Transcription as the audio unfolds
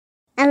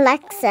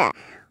Alexa,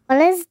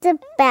 what is the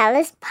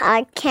baddest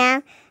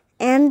podcast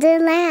in the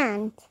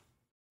land?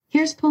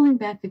 Here's Pulling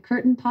Back the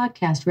Curtain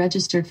podcast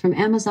registered from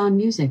Amazon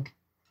Music.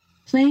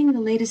 Playing the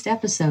latest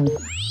episode.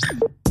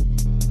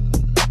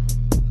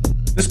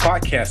 This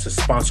podcast is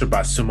sponsored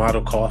by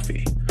Sumato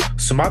Coffee.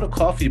 Sumato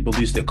Coffee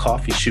believes that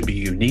coffee should be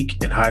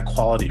unique and high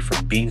quality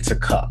from bean to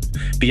cup.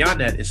 Beyond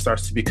that, it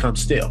starts to become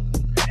stale.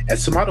 At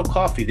Sumato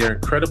Coffee, they're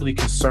incredibly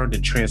concerned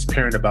and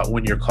transparent about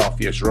when your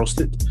coffee is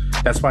roasted.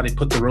 That's why they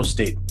put the roast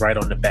date right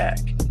on the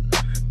bag.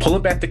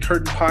 Pulling Back the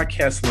Curtain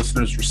podcast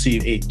listeners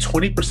receive a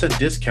 20%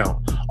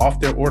 discount off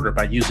their order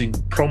by using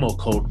promo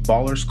code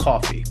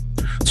BallersCoffee.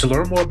 To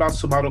learn more about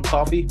Sumato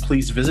Coffee,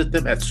 please visit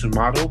them at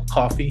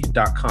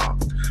sumatocoffee.com.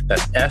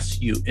 That's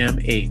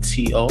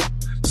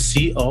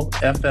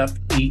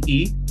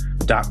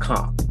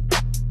SUMATOCOFFEE.com.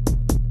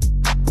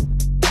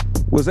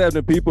 What's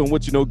happening, people, and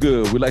what you know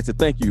good? We'd like to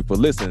thank you for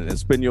listening and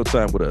spending your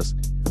time with us.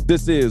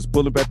 This is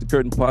Pulling Back the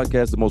Curtain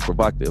podcast, the most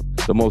provocative,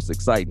 the most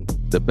exciting,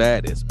 the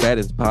baddest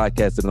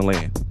podcast in the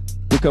land.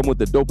 We come with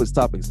the dopest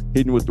topics,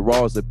 hitting you with the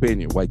rawest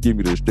opinion while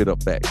giving you the straight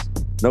up facts.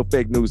 No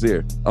fake news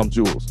here. I'm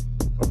Jules.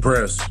 I'm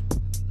Press.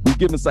 We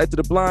give insight to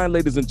the blind,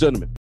 ladies and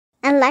gentlemen.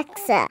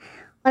 Alexa,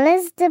 what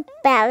is the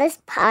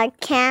baddest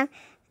podcast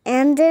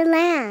in the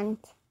land?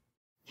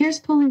 Here's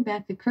Pulling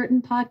Back the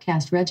Curtain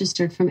podcast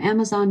registered from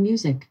Amazon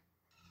Music.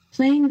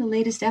 Playing the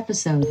latest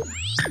episode.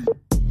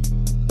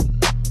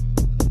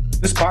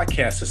 This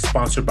podcast is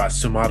sponsored by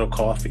Sumato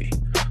Coffee.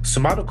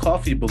 Sumato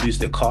Coffee believes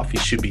that coffee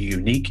should be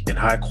unique and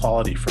high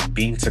quality from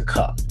bean to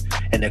cup,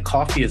 and that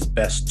coffee is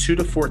best 2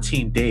 to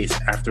 14 days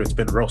after it's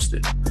been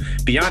roasted.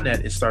 Beyond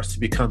that, it starts to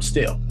become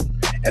stale.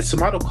 At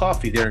Sumato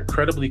Coffee, they're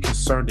incredibly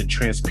concerned and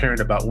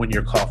transparent about when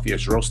your coffee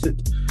is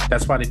roasted.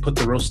 That's why they put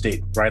the roast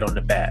date right on the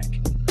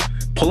bag.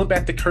 Pulling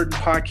Back the Curtain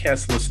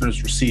podcast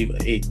listeners receive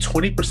a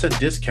 20%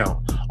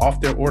 discount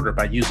off their order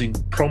by using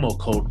promo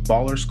code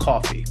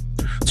BallersCoffee.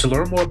 To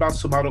learn more about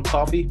Sumato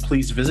Coffee,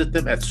 please visit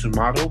them at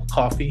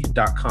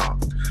sumatocoffee.com.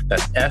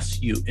 That's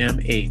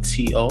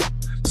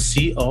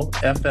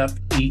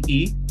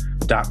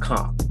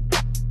SUMATOCOFFEE.com.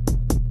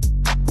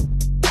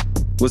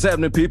 What's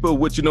happening, people?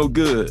 What you know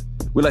good?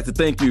 We'd like to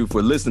thank you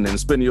for listening and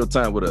spending your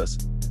time with us.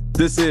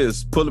 This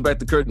is Pulling Back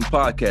the Curtain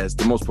podcast,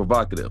 the most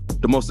provocative,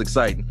 the most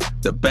exciting,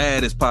 the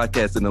baddest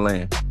podcast in the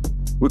land.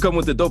 We come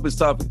with the dopest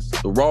topics,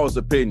 the rawest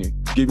opinion,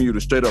 giving you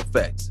the straight up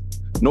facts.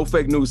 No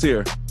fake news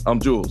here. I'm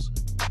Jules.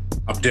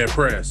 I'm Dead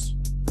Press.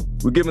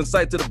 We're giving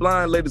sight to the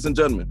blind, ladies and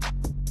gentlemen.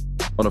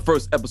 On the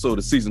first episode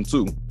of season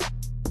 2,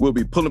 we'll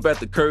be pulling back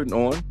the curtain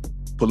on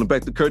Pulling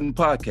Back the Curtain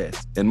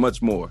podcast and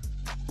much more.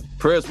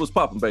 Prayers, what's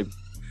popping, baby?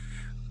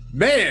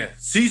 Man,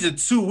 season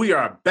 2, we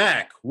are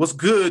back. What's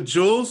good,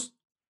 Jules?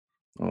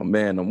 Oh,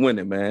 man, I'm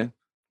winning, man.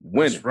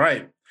 Winning. That's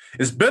right.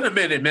 It's been a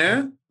minute,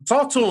 man.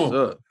 Talk to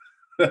him.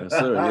 Yes,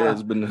 sir. Yeah,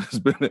 it's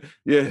been,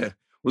 yeah.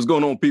 What's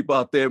going on, people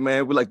out there,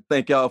 man? We'd like to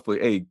thank y'all for,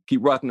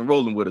 keep rocking and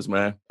rolling with us,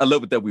 man. I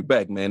love it that we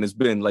back, man. It's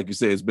been, like you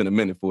said, it's been a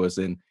minute for us,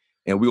 and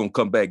we're going to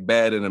come back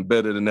badder and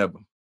better than ever.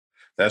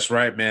 That's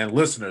right, man.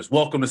 Listeners,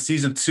 welcome to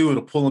season 2 of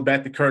the Pulling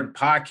Back the Curtain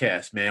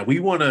podcast, man.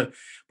 We want to,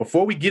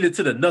 before we get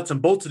into the nuts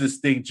and bolts of this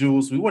thing,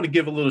 Jules, we want to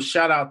give a little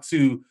shout out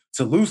to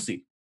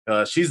Lucy.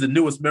 She's the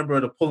newest member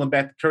of the Pulling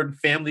Back the Curtain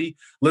family.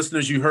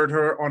 Listeners, you heard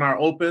her on our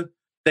open.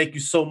 Thank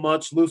you so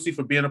much, Lucy,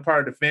 for being a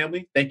part of the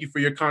family. Thank you for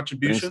your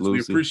contributions. Thanks, we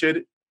appreciate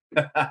it.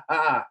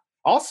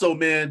 Also,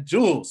 man,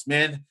 Jules,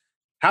 man,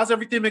 how's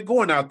everything been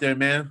going out there,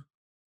 man?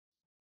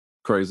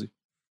 Crazy.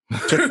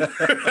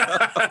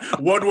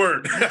 One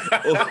word.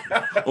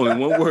 Only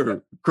one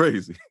word.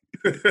 Crazy.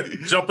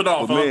 Jumping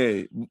off, but,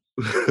 man.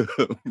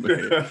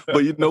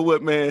 But you know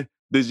what, man?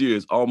 This year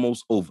is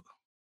almost over.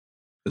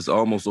 It's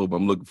almost over.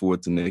 I'm looking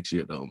forward to next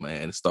year, though,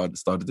 man. It started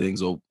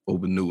things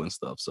over new and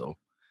stuff. So,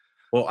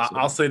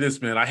 I'll say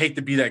this, man. I hate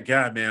to be that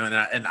guy, man,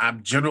 and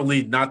I'm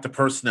generally not the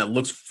person that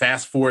looks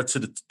fast forward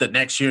to the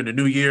next year and the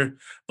new year.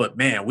 But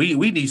man, we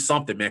need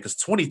something, man, because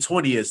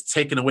 2020 is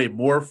taking away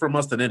more from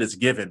us than it is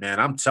given, man.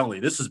 I'm telling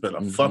you, this has been a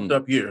fucked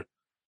up year.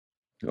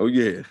 Oh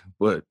yeah,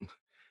 but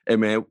hey,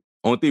 man,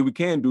 only thing we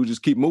can do is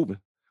just keep moving.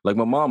 Like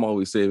my mom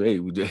always said,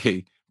 hey,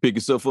 pick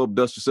yourself up,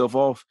 dust yourself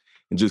off,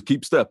 and just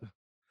keep stepping.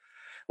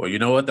 Well, you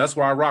know what? That's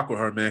why I rock with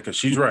her, man, because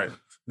she's right.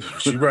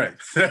 She's right.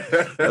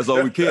 That's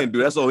all we can do.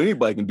 That's all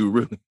anybody can do,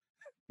 really.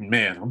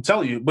 Man, I'm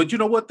telling you. But you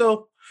know what,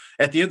 though?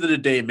 At the end of the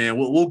day, man,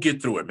 we'll get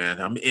through it, man.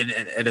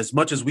 And as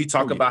much as we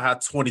talk about how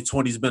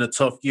 2020 has been a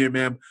tough year,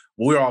 man,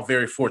 we're all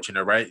very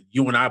fortunate, right?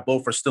 You and I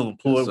both are still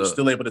employed. Yes, we're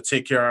still able to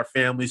take care of our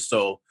families.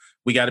 So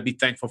we got to be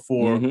thankful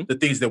for the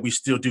things that we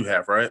still do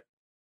have, right?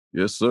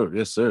 Yes, sir.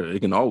 Yes, sir.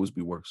 It can always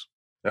be worse.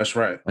 That's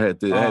right. I had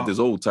this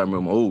old timer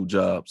on my old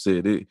job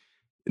said it.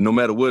 No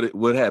matter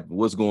what happened,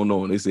 what's going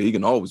on, they say he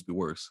can always be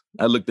worse.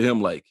 I looked at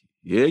him like,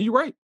 yeah, you're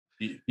right.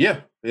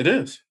 Yeah, it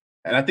is.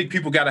 And I think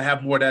people got to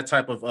have more of that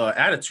type of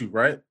attitude,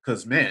 right?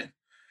 Because, man,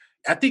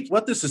 I think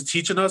what this is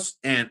teaching us,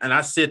 and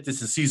I said this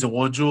in season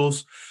 1,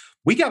 Jules,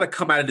 we got to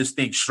come out of this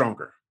thing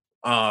stronger.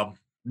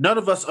 None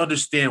of us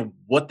understand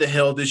what the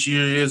hell this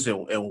year is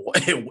and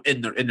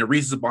the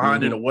reasons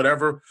behind it or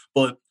whatever.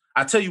 But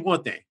I tell you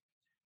one thing,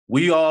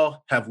 we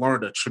all have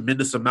learned a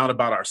tremendous amount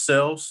about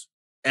ourselves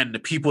and the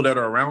people that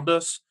are around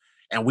us.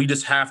 And we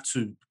just have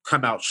to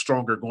come out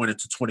stronger going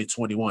into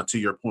 2021, to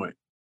your point.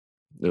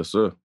 Yes,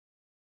 sir.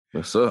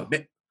 Yes, sir.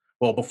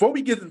 Well, before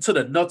we get into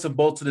the nuts and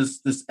bolts of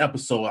this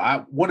episode,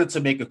 I wanted to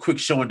make a quick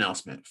show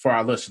announcement for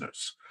our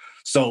listeners.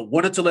 So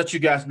wanted to let you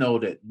guys know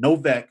that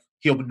Novak,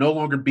 he'll no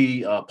longer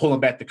be pulling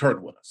back the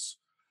curtain with us.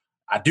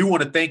 I do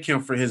want to thank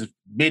him for his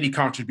many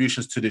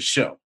contributions to this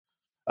show.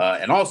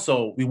 And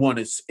also, we want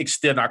to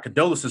extend our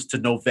condolences to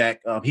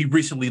Novak. He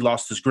recently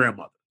lost his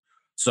grandmother.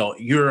 So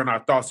you're in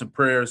our thoughts and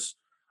prayers.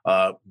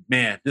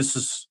 Man, this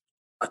is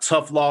a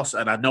tough loss,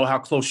 and I know how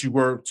close you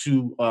were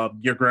to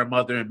your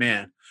grandmother. And,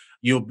 man,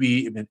 you'll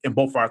be in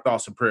both our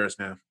thoughts and prayers,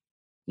 man.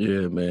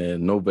 Yeah,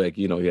 man. Novak,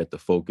 he had to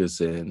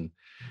focus and,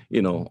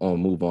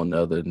 move on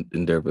to other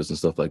endeavors and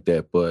stuff like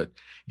that. But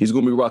he's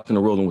going to be rocking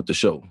and rolling with the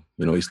show.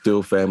 He's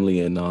still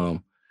family. And,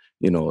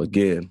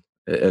 again,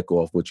 echo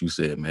off what you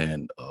said,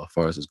 man, as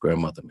far as his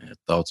grandmother, man,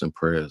 thoughts and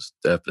prayers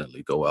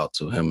definitely go out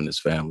to him and his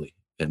family.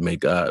 And may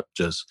God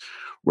just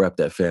wrap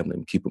that family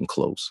and keep them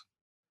close.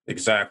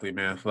 Exactly,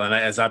 man.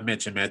 As I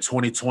mentioned, man,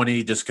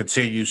 2020 just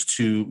continues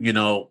to,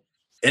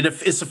 and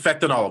it's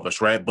affected all of us,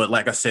 right? But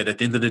like I said, at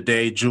the end of the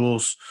day,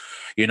 Jules,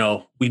 we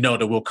know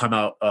that we'll come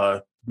out,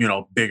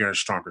 bigger and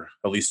stronger.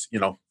 At least,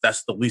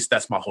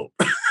 that's my hope.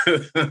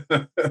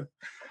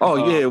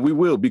 Oh, yeah, we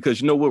will.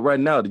 Because you know what? Right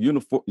now, the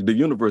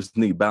universe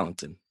need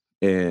balancing.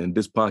 And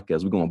this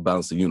podcast, we're going to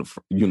balance the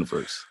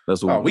universe.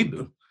 That's what we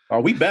do.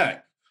 Are we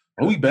back?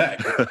 Are we back?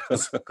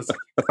 Because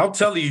I'm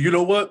telling you, you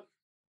know what?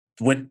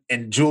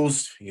 And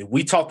Jules,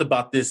 we talked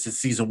about this in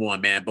season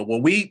 1, man. But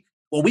when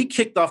we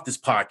kicked off this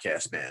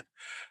podcast, man,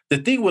 the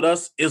thing with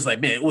us is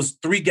like, man, it was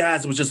 3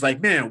 guys that was just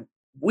like, man,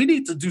 we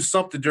need to do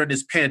something during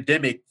this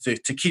pandemic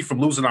to keep from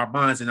losing our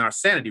minds and our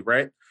sanity,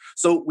 right?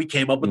 So we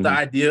came up with the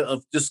idea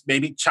of just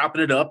maybe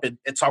chopping it up and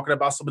talking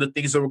about some of the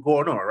things that were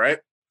going on, right?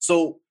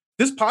 So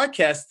this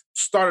podcast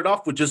started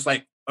off with just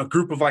like a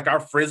group of like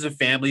our friends and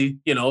family,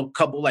 a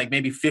couple like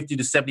maybe 50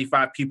 to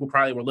 75 people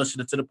probably were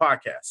listening to the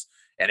podcast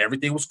and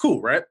everything was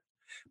cool, right?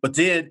 But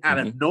then out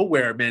of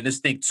nowhere, man, this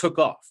thing took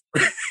off.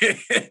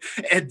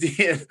 And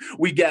then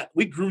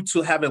we grew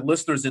to having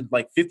listeners in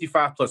like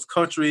 55 plus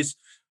countries,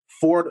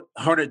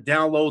 400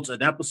 downloads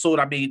an episode.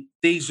 I mean,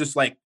 things just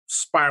like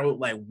spiraled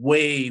like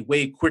way,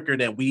 way quicker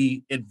than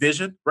we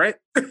envisioned, right?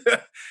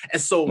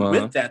 And so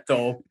with that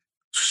though,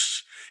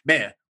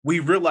 man, we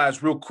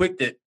realized real quick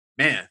that,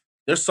 man,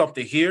 there's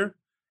something here.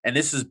 And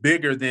this is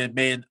bigger than,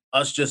 man,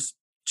 us just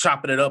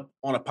chopping it up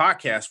on a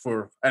podcast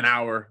for an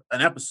hour,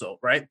 an episode,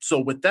 right? So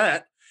with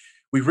that,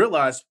 we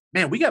realized,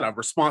 man, we got a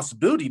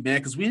responsibility, man,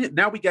 because we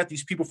got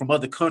these people from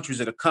other countries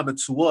that are coming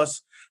to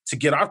us to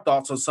get our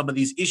thoughts on some of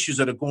these issues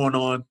that are going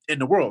on in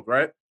the world,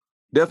 right?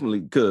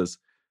 Definitely, because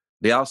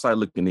they're outside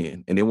looking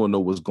in and they want to know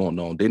what's going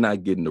on. They're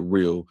not getting the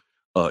real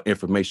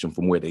information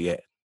from where they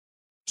at.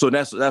 So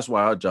that's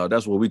why our job,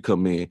 that's where we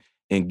come in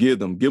and give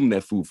them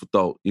that food for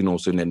thought,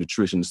 that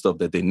nutrition and stuff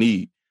that they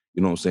need,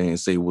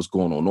 say what's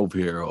going on over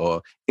here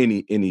or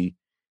any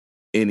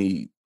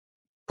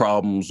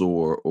problems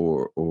or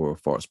as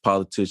far as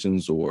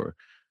politicians or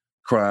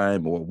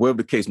crime or whatever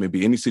the case may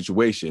be, any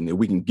situation, that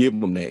we can give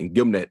them that and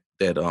give them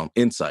that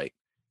insight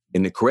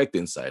and the correct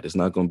insight. It's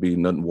not going to be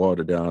nothing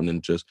watered down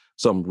and just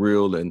something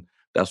real. And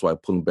that's why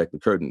pulling back the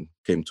curtain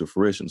came to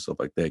fruition and stuff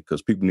like that,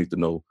 because people need to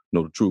know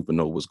the truth and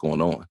know what's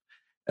going on.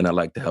 And I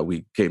like how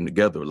we came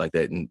together like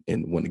that and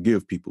want to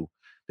give people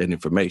that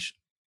information.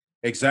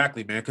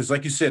 Exactly, man. Because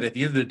like you said, at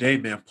the end of the day,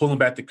 man, pulling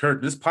back the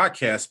curtain, this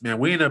podcast, man,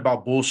 we ain't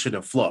about bullshit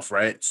and fluff,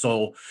 right?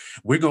 So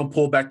we're going to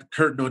pull back the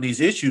curtain on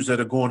these issues that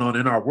are going on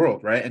in our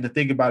world, right? And the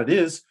thing about it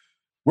is,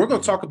 we're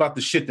going to talk about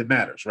the shit that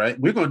matters, right?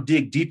 We're going to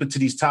dig deep into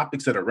these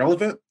topics that are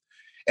relevant.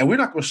 And we're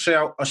not going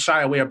to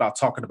shy away about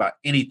talking about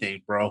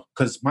anything, bro.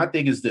 Because my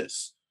thing is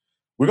this.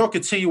 We're going to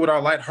continue with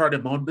our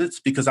lighthearted moments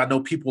because I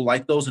know people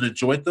like those and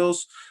enjoyed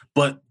those.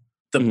 But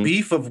the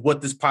beef of what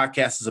this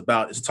podcast is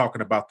about is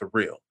talking about the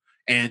real.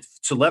 And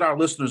to let our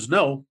listeners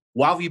know,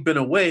 while we've been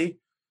away,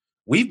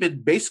 we've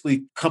been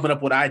basically coming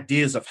up with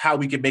ideas of how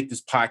we can make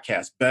this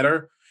podcast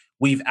better.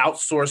 We've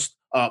outsourced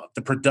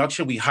the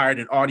production. We hired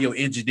an audio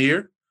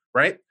engineer,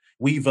 right?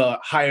 We've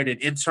hired an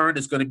intern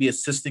that's going to be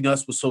assisting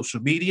us with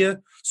social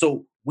media.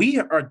 So we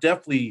are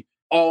definitely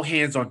all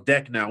hands on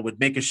deck now with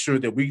making sure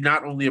that we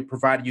not only are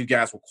providing you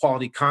guys with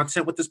quality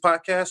content with this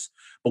podcast,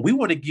 but we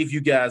want to give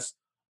you guys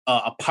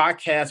a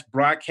podcast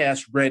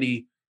broadcast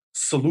ready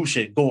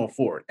solution going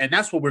forward. And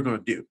that's what we're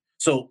going to do.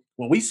 So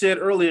when we said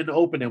earlier in the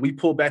open and we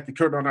pulled back the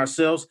curtain on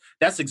ourselves,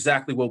 that's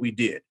exactly what we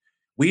did.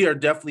 We are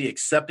definitely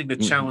accepting the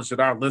challenge that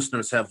our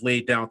listeners have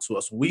laid down to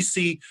us. When we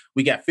see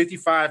we got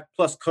 55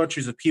 plus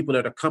countries of people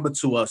that are coming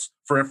to us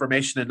for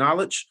information and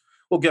knowledge,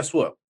 well, guess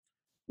what?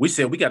 We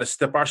said we got to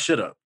step our shit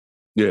up.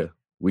 Yeah,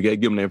 we got to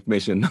give them the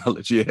information and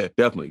knowledge. Yeah,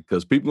 definitely.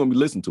 Because people are going to be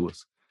listening to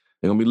us.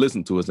 They're going to be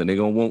listening to us and they're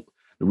going to want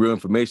the real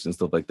information and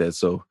stuff like that.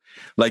 So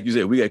like you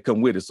said, we got to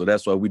come with it. So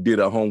that's why we did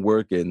our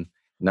homework and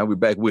now we're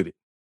back with it.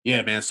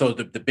 Yeah, man. So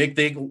the big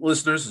thing,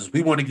 listeners, is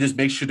we want to just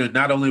make sure that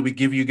not only we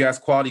give you guys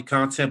quality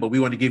content, but we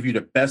want to give you the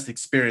best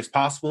experience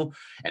possible.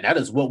 And that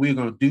is what we're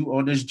going to do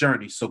on this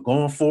journey. So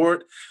going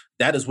forward,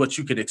 that is what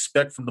you can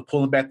expect from the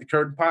Pulling Back the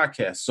Curtain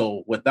podcast.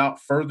 So without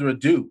further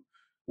ado,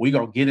 we're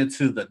going to get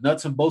into the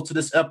nuts and bolts of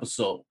this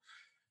episode.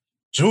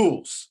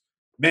 Jules,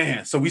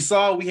 man. So we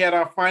had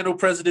our final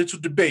presidential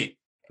debate.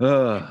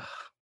 And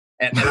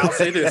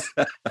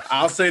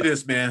I'll say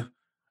this, man.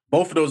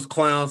 Both of those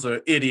clowns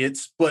are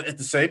idiots, but at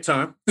the same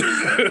time,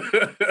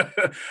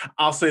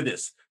 I'll say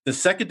this. The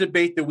second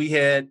debate that we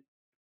had,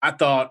 I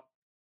thought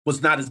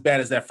was not as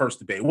bad as that first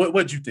debate.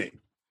 What'd you think?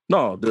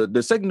 No,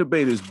 the second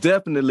debate is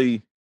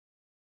definitely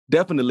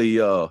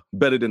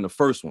better than the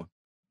first one.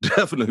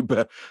 Definitely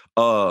better.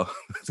 I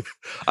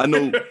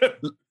know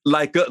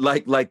like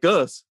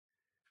us,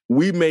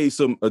 we made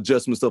some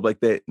adjustments, stuff like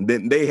that. And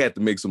then they had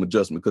to make some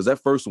adjustments because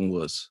that first one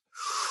was,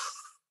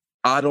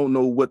 I don't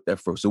know what that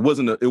first. It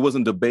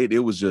wasn't debate. It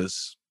was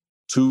just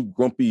two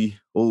grumpy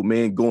old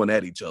men going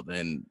at each other,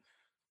 and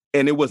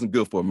it wasn't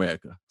good for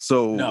America.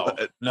 So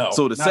no.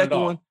 So the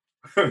second one,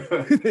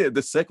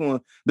 the second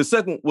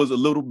one was a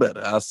little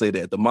better. I'll say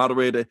that. The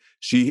moderator,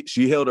 she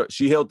held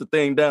the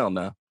thing down.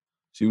 Now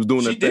she was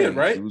doing her thing. She did,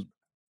 right?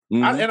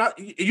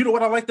 You know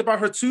what I liked about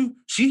her too?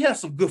 She had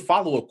some good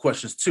follow-up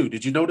questions too.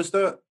 Did you notice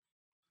that?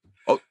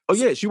 Oh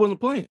yeah, she wasn't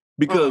playing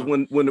because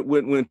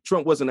when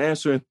Trump wasn't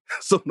answering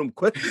some of them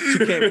questions,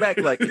 she came back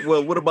like,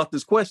 "Well, what about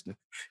this question?"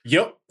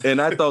 Yep.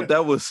 And I thought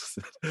that was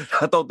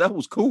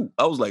cool.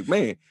 I was like,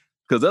 man,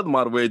 because the other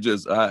moderator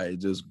just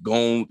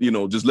gone,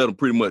 just let him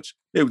pretty much.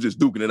 They were just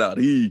duking it out.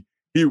 He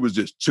was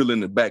just chilling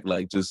in the back,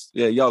 like,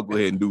 y'all go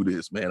ahead and do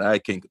this, man. I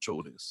can't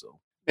control this. So.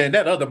 And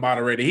that other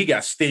moderator, he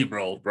got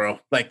steamrolled, bro.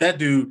 Like that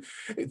dude,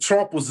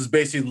 Trump was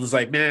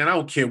like, man, I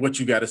don't care what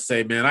you got to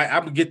say, man.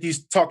 I'm gonna get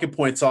these talking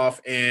points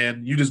off,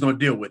 and you just gonna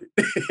deal with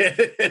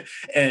it.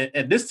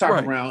 and this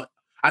time around,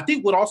 I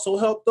think what also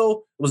helped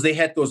though was they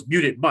had those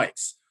muted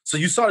mics, so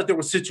you saw that there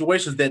were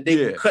situations that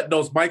they were cutting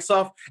those mics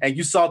off, and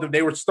you saw them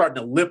they were starting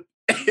to lip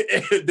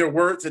their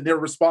words and their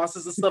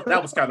responses and stuff.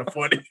 That was kind of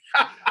funny.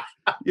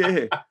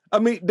 Yeah, I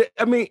mean,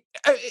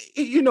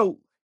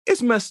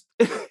 it's messed.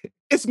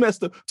 It's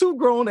messed up. Two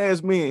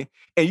grown-ass men,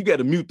 and you got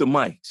to mute the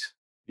mics.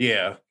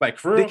 Yeah, like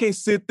for real. They can't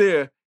sit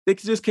there. They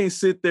just can't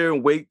sit there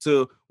and wait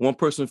till one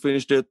person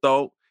finish their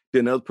thought,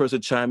 then the other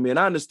person chime in.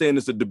 I understand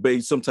it's a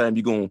debate. Sometimes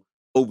you're going to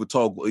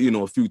overtalk,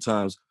 a few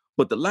times.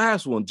 But the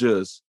last one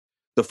the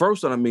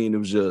first one, it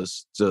was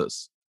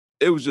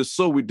it was just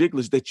so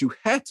ridiculous that you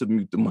had to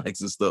mute the mics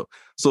and stuff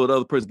so the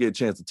other person get a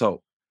chance to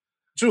talk.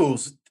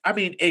 Jules,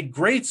 in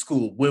grade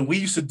school, when we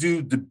used to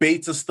do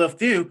debates and stuff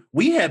there,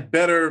 we had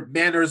better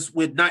manners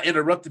with not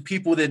interrupting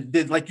people than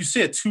like you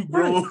said, two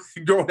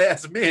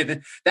grown-ass men.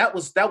 And that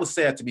was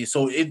sad to me.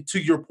 So to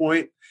your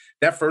point,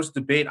 that first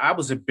debate, I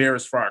was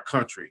embarrassed for our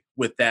country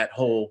with that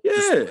whole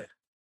display.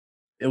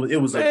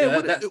 It was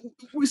man,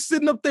 we're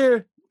sitting up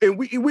there and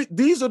we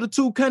these are the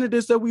two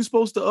candidates that we're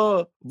supposed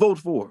to vote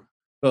for.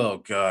 Oh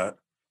God.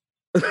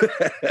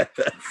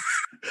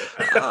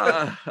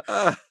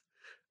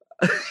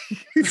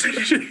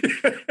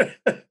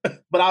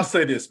 But I'll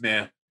say this,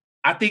 man.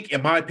 I think,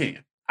 in my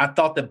opinion, I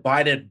thought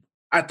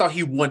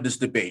he won this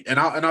debate, and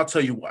I'll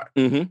tell you why.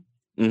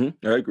 I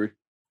agree.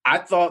 I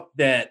thought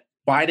that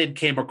Biden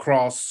came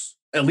across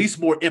at least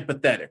more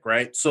empathetic,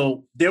 right?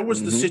 So there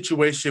was the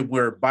situation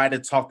where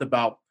Biden talked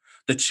about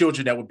the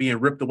children that were being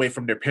ripped away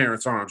from their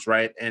parents' arms,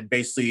 right? And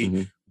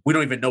basically, we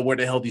don't even know where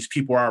the hell these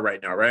people are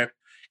right now, right?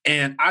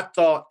 And I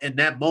thought in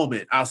that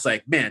moment, I was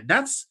like, man,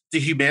 that's the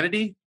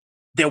humanity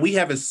that we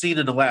haven't seen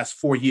in the last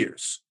 4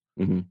 years.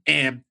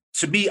 And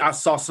to me, I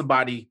saw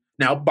somebody.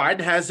 Now,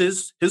 Biden has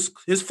his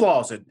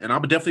flaws, and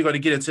I'm definitely going to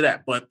get into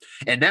that. But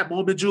in that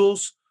moment,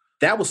 Jules,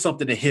 that was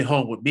something that hit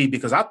home with me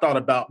because I thought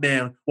about,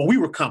 man, when we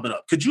were coming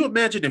up, could you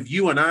imagine if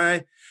you and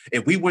I,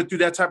 if we went through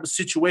that type of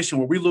situation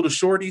where we're little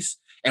shorties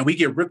and we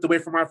get ripped away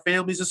from our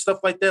families and stuff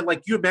like that?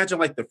 Like, you imagine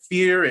like the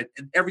fear and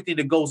everything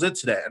that goes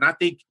into that. And I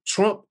think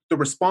Trump, the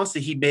response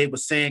that he made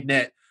was saying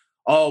that,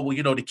 oh,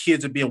 well, the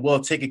kids are being well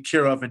taken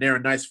care of and they're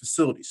in nice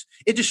facilities.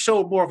 It just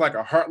showed more of like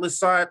a heartless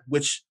side,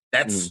 which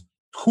that's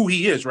who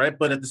he is, right?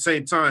 But at the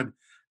same time,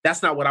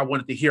 that's not what I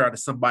wanted to hear out of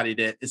somebody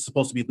that is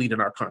supposed to be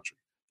leading our country.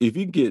 If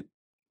you get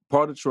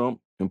part of Trump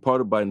and part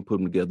of Biden put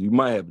them together, you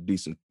might have a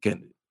decent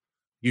candidate.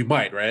 You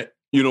might, right?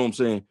 You know what I'm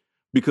saying?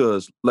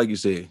 Because, like you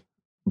said,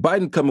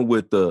 Biden coming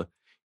with the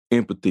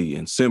empathy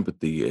and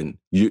sympathy and,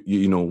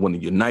 want to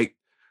unite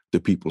the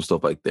people and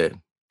stuff like that.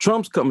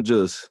 Trump's coming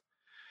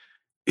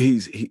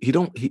he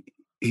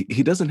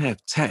doesn't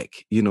have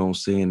tact, you know what I'm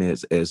saying,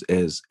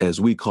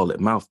 as we call it,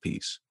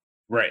 mouthpiece.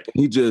 Right.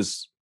 He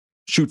just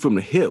shoot from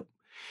the hip.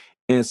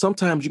 And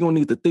sometimes you're going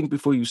to need to think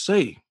before you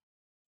say,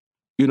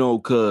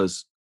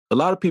 because a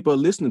lot of people are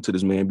listening to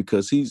this man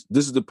because this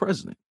is the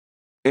president.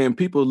 And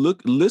people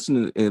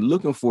listening and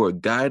looking for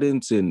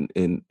guidance and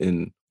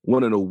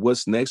want to know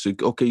what's next.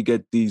 Okay, you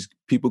got these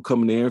people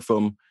coming in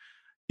from,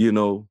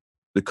 the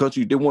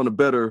country. They want a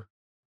better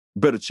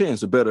better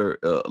chance, a better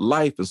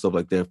life and stuff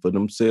like that for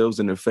themselves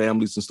and their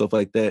families and stuff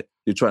like that.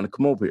 They're trying to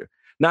come over here.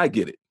 Now I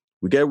get it.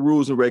 We got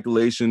rules and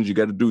regulations. You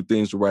got to do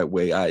things the right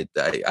way. I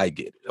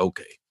get it.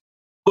 Okay.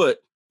 But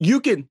you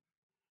can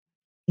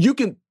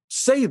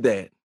say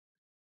that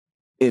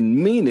and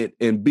mean it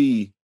and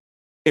be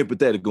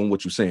empathetic on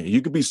what you're saying.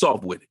 You can be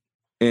soft with it.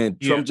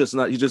 And Trump just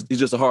not, he's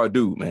just a hard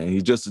dude, man.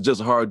 He's just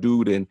a hard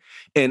dude.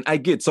 And I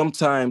get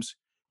sometimes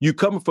you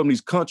coming from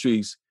these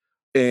countries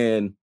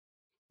and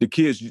the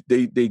kids,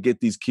 they get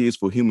these kids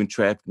for human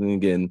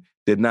trafficking and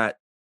they're not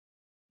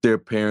their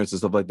parents and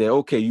stuff like that.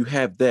 Okay, you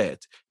have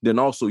that. Then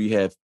also you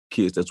have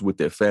kids that's with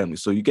their family.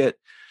 So you get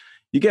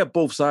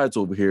both sides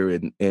over here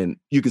and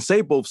you can say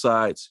both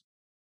sides.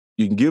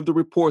 You can give the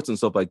reports and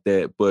stuff like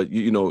that, but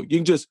you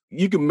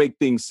can make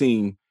things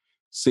seem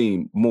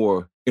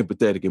more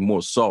empathetic and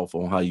more soft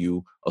on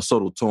a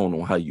subtle tone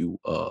on how you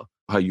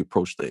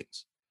approach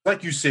things.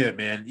 Like you said,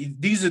 man,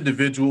 these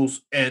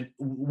individuals, and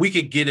we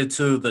could get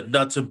into the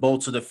nuts and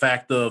bolts of the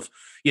fact of,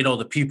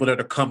 the people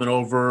that are coming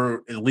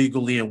over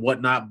illegally and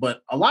whatnot.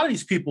 But a lot of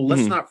these people,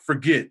 let's not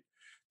forget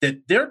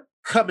that they're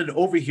coming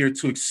over here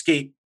to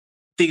escape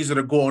things that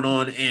are going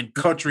on in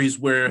countries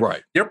where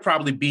they're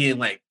probably being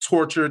like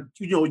tortured.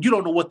 You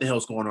don't know what the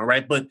hell's going on,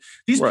 right? But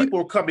these people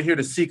are coming here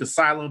to seek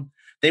asylum.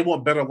 They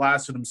want better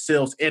lives for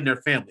themselves and their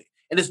family.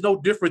 And it's no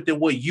different than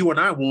what you and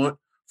I want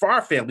for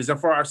our families and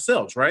for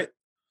ourselves, right?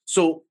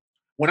 So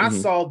when I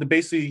saw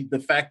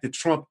the fact that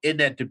Trump in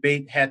that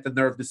debate had the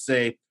nerve to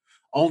say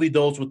only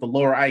those with the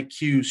lower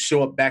IQs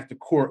show up back to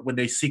court when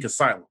they seek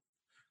asylum,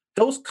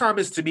 those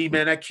comments to me,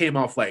 man, that came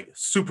off like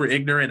super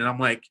ignorant. And I'm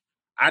like,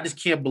 I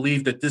just can't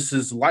believe that this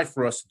is life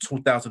for us in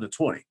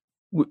 2020.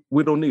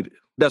 We don't need it.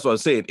 That's what I'm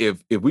saying.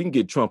 If we can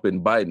get Trump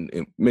and Biden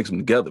and mix them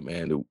together,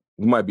 man,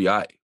 we might be all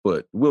right.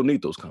 But we'll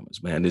need those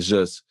comments, man. It's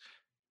just,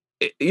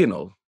 you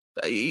know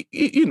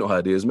how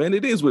it is, man.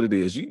 It is what it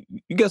is. You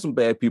got some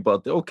bad people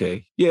out there.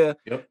 Okay, yeah,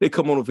 they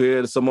come on over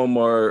here. Some of them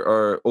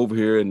are over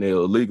here and they're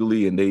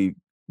illegally and they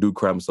do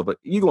crime and stuff. But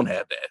you're gonna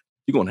have that.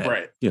 You're gonna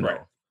have it, Right.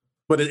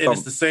 But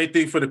it's the same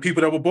thing for the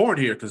people that were born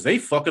here because they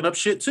fucking up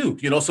shit too.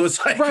 So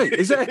it's like right,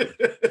 exactly.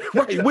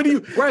 Right. What do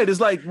you? Right. It's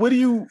like what do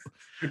you?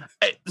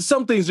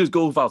 Some things just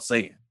go without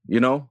saying.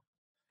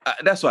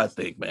 That's what I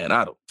think, man.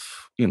 I don't.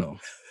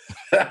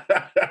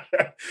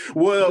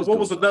 Well,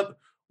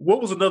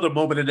 what was another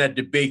moment in that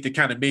debate that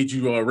kind of made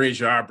you raise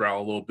your eyebrow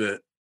a little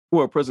bit?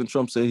 Well, President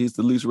Trump said he's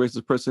the least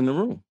racist person in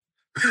the room.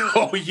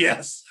 Oh,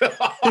 yes.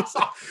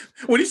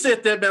 When he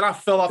said that, man, I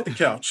fell off the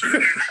couch.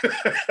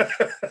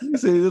 He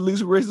said he's the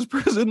least racist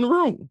person in the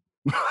room.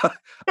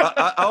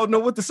 I don't know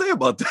what to say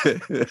about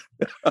that.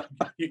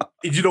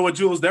 You know what,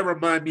 Jules? That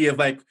reminds me of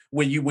like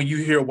when you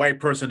hear a white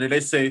person and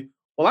they say,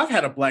 well, I've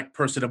had a black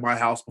person in my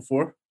house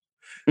before.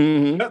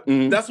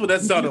 That's what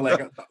that sounded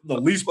like. The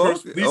least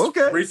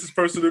racist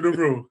person in the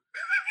room.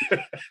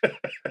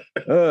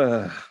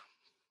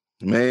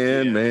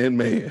 Man.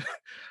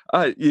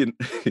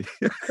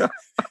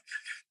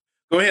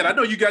 Go ahead. I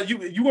know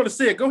you want to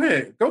say it. Go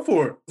ahead. Go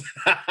for it.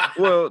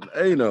 Well,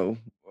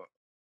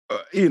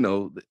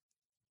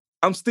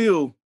 I'm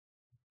still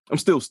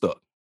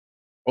stuck.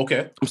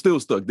 Okay. I'm still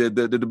stuck. The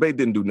debate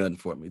didn't do nothing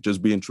for me,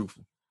 just being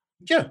truthful.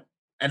 Yeah.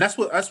 And that's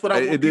what I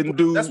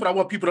want that's what I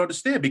want people to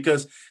understand,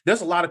 because there's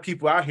a lot of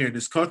people out here in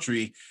this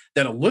country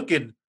that are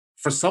looking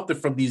for something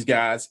from these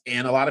guys,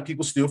 and a lot of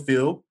people still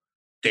feel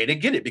they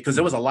didn't get it because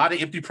there was a lot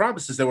of empty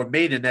promises that were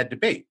made in that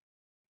debate.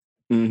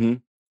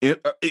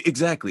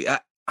 Exactly.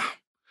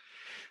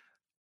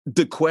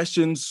 The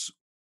questions.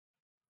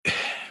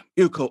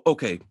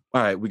 Okay,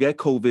 all right. We got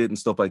COVID and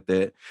stuff like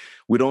that.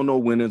 We don't know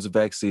when there's a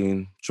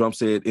vaccine. Trump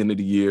said end of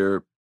the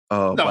year.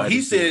 No, Biden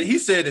he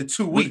said in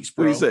 2 weeks,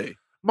 bro. What did he say?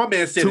 My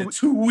man said in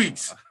 2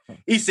 weeks.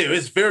 He said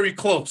it's very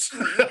close.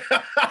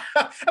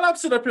 And I'm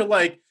sitting up here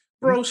like,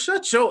 bro,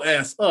 shut your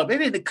ass up. They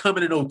didn't come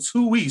in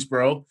 2 weeks,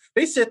 bro.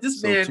 They said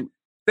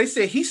they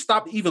said he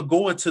stopped even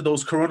going to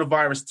those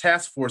coronavirus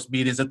task force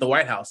meetings at the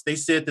White House. They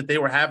said that they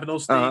were having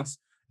those things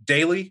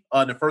daily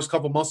in the first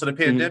couple months of the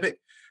pandemic.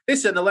 They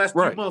said in the last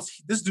 3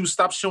 months, this dude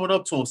stopped showing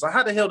up to him. So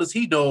how the hell does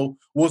he know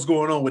what's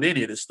going on with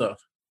any of this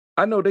stuff?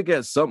 I know they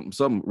got some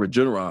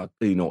Regeneron,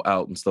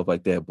 out and stuff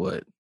like that,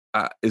 but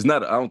it's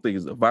not. I don't think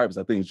it's a virus.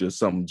 I think it's just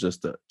something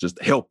just to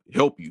help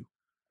you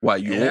while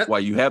you have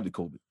the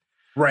COVID.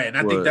 Right, and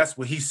I think that's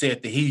what he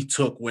said that he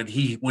took when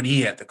he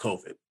had the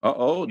COVID.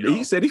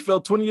 He said he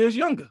felt 20 years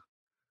younger.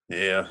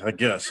 Yeah, I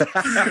guess.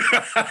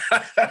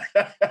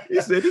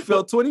 He said he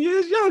felt 20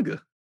 years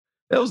younger.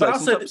 That was like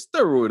some type of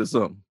steroid or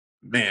something.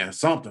 Man,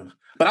 something.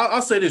 But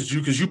I'll say this,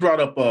 Drew, because you brought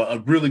up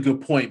a really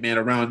good point, man,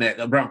 around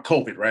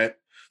COVID, right?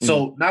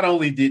 So not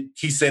only did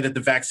he say that the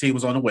vaccine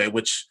was on the way,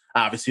 which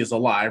obviously is a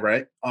lie,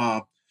 right?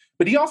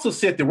 But he also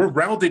said that we're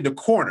rounding the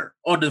corner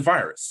on the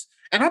virus.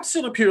 And I'm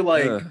sitting up here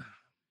like,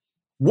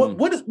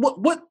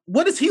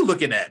 what is he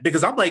looking at?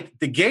 Because I'm like,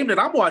 the game that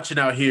I'm watching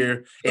out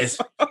here is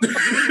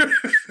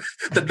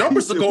the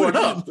numbers are going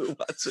up.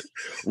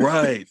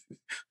 Right.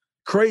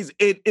 Crazy.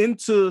 And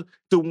into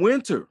the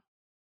winter.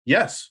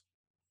 Yes.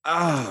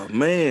 Oh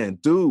man,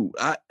 dude.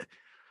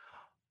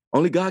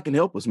 only God can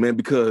help us, man,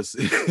 because,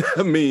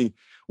 I mean,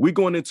 we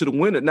going into the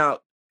winter. Now,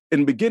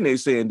 in the beginning, they're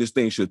saying this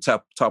thing should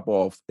top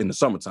off in the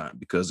summertime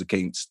because it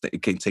can't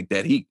take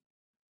that heat.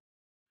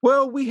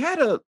 Well, we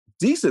had a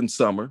decent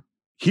summer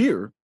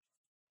here,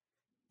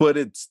 but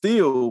it's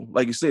still,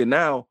 like you said,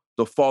 now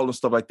the fall and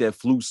stuff like that,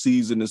 flu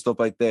season and stuff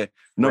like that,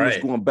 numbers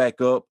going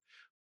back up.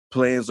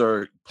 Plans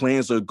are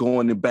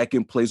going back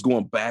in place,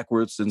 going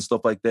backwards and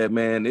stuff like that,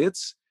 man.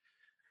 It's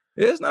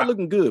not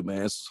looking good,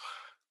 man.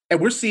 And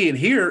we're seeing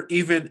here,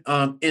 even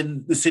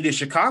in the city of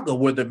Chicago,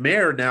 where the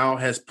mayor now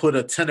has put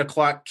a 10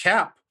 o'clock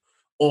cap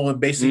on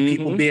basically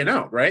people being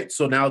out, right?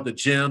 So now the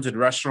gyms and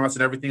restaurants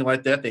and everything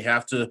like that, they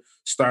have to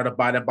start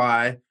abiding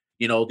by,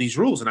 these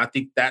rules. And I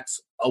think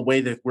that's a way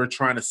that we're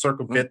trying to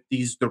circumvent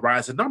the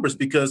rise in numbers,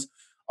 because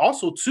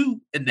also,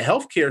 too, in the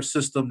healthcare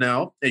system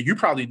now, and you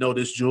probably know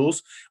this,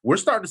 Jules, we're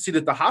starting to see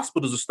that the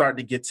hospitals are starting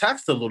to get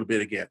taxed a little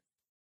bit again,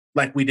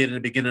 like we did in the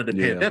beginning of the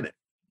pandemic.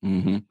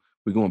 Mm-hmm.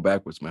 We're going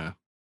backwards, man.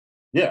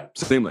 Yeah.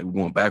 Seems like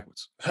we're going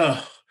backwards.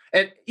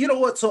 And you know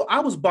what? So I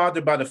was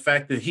bothered by the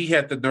fact that he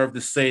had the nerve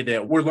to say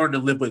that we're learning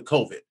to live with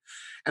COVID.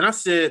 And I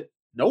said,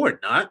 no, we're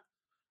not.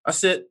 I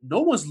said,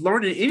 no one's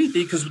learning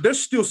anything because there's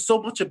still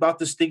so much about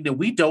this thing that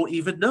we don't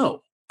even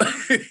know.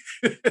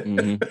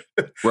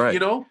 Right.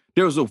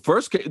 There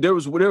was there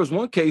was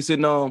one case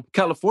in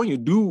California,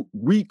 dude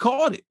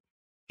recalled it.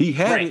 He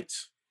had it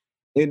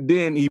and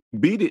then he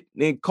beat it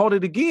and caught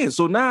it again.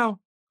 So now,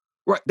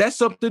 that's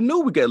something new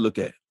we got to look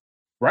at.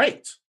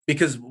 Right.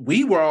 Because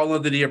we were all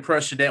under the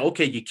impression that,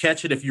 okay, you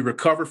catch it if you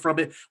recover from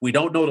it. We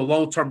don't know the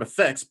long-term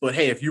effects, but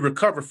hey, if you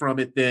recover from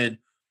it, then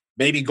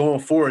maybe going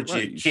forward,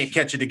 you can't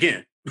catch it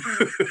again.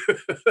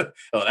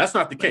 Oh, that's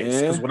not the case.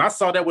 Because when I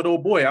saw that with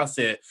old boy, I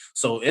said,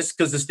 so it's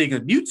because this thing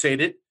is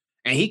mutated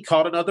and he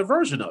caught another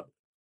version of it.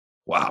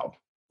 Wow.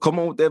 Come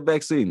on with that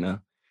vaccine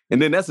now.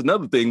 And then that's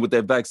another thing with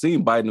that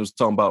vaccine Biden was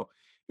talking about.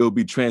 It will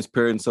be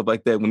transparent and stuff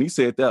like that. When he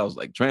said that, I was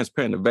like,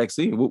 transparent, the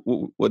vaccine?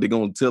 What are they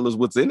going to tell us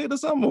what's in it or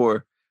something?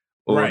 Or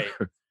right.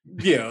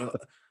 Yeah.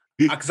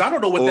 Because I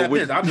don't know what that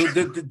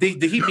meant.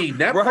 Did he mean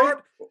that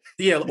part?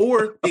 Yeah.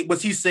 Or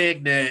was he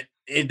saying that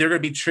they're going to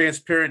be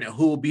transparent and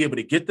who will be able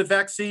to get the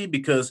vaccine?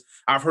 Because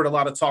I've heard a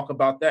lot of talk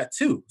about that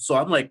too. So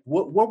I'm like,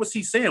 what was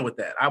he saying with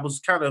that? I was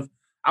kind of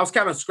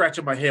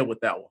scratching my head with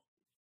that one.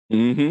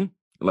 Mm-hmm.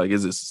 Like,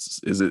 is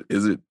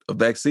it a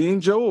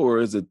vaccine, Joe, or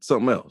is it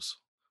something else?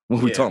 What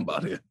are we talking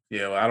about here?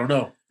 Yeah, well, I don't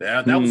know.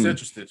 That was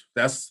interesting.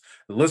 That's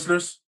the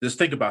listeners. Just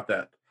think about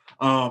that.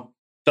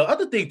 The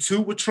other thing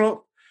too with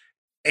Trump,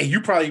 and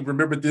you probably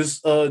remember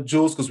this,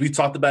 Jules, because we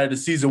talked about it in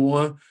season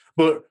 1.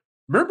 But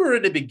remember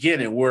in the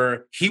beginning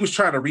where he was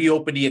trying to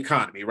reopen the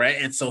economy, right?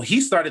 And so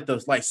he started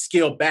to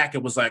scale back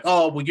and was like,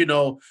 "Oh,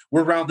 well,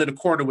 we're rounding the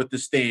corner with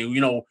this thing.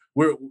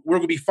 We're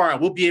gonna be fine.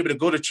 We'll be able to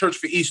go to church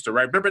for Easter,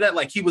 right?" Remember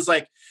that? He was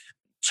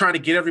trying to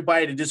get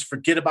everybody to just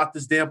forget about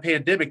this damn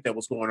pandemic that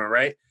was going on,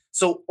 right?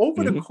 So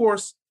over the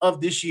course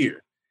of this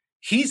year,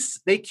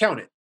 they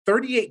counted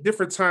 38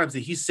 different times that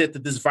he said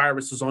that this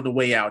virus was on the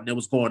way out and it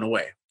was going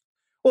away.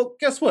 Well,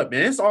 guess what,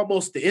 man? It's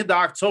almost the end of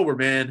October,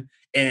 man.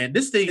 And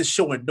this thing is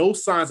showing no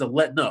signs of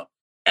letting up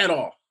at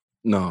all.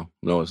 No,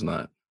 it's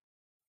not.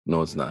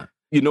 No, it's not.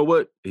 You know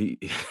what? I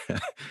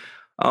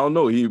don't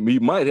know. He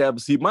might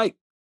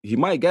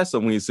got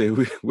something when he said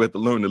we have to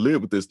learn to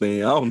live with this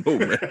thing. I don't know,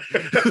 man.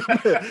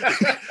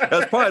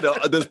 That's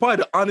probably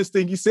the honest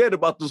thing he said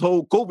about this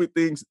whole COVID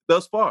thing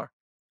thus far.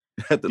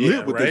 Have to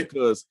live with this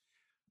because,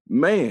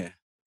 man,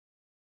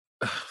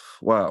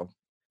 wow.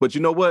 But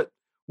you know what?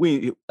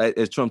 We,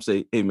 as Trump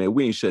say, hey, man,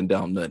 we ain't shutting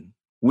down nothing.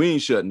 We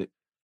ain't shutting it.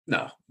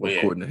 No.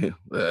 According to him.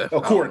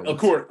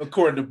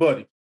 According to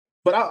Buddy.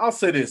 But I'll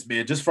say this,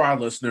 man, just for our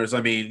listeners.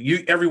 I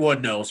mean,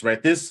 everyone knows,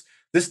 right? This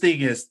thing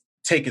has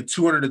taken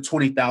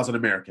 220,000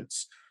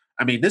 Americans.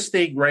 I mean, this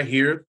thing right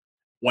here,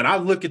 when I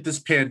look at this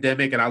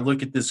pandemic and I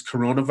look at this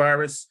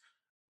coronavirus,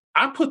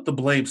 I put the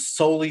blame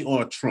solely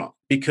on Trump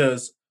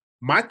because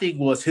my thing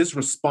was his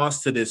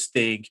response to this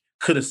thing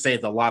could have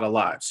saved a lot of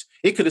lives.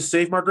 It could have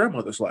saved my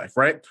grandmother's life,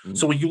 right? Mm-hmm.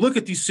 So when you look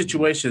at these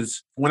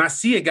situations, when I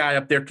see a guy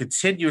up there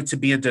continuing to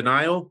be in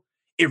denial,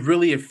 it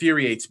really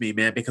infuriates me,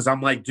 man, because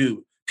I'm like,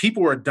 dude,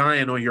 people are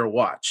dying on your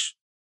watch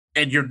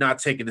and you're not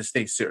taking this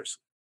thing seriously.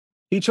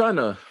 He's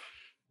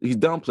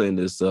downplaying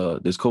this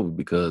COVID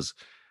because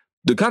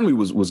the economy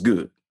was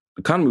good. The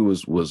economy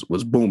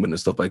was booming and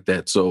stuff like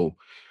that. So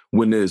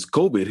when this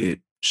COVID hit,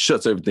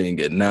 shuts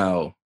everything, and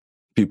now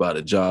people out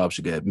of jobs,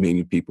 you got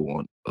many people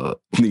on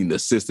needing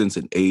assistance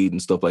and aid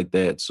and stuff like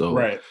that. So,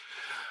 and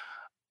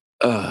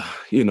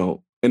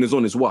it's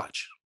on his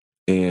watch.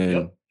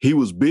 And he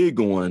was big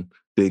on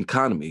the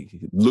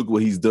economy. Look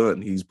what he's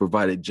done. He's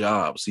provided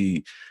jobs.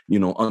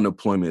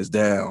 Unemployment is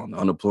down.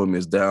 Unemployment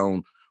is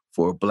down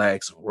for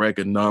Blacks,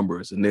 record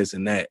numbers and this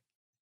and that.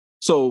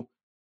 So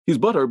he's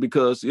butthurt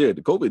because, the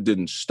COVID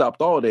didn't stop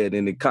all that,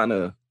 and it kind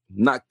of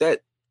knocked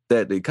that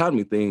the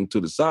economy thing to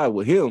the side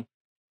with him.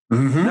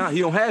 Mm-hmm. Now he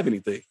don't have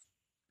anything.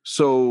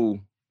 So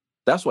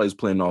that's why he's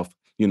playing off,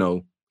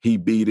 he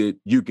beat it.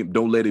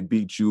 Don't let it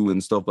beat you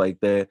and stuff like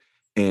that.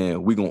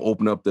 And we're going to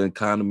open up the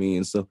economy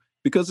and stuff.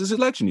 because it's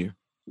election year.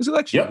 It's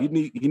election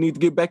year. He need to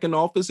get back in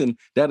office, and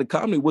that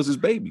economy was his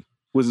baby,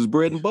 was his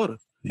bread and butter.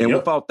 And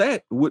without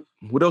that, what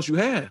else you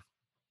have?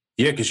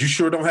 Yeah, because you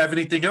sure don't have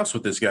anything else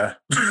with this guy.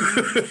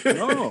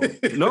 No.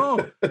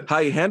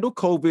 How he handled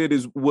COVID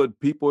is what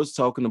people are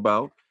talking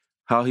about.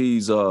 How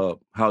he's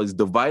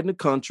dividing the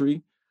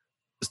country,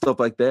 stuff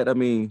like that. I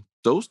mean,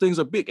 those things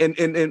are big. And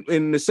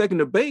in the second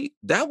debate,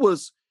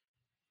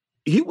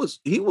 he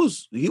was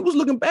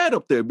looking bad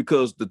up there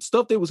because the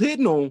stuff they was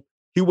hitting on,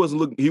 he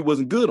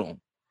wasn't good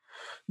on.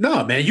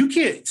 No, man, you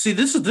can't see.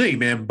 This is the thing,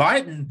 man.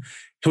 Biden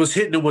was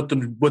hitting them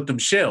with them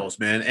shells,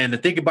 man. And the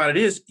thing about it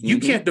is, you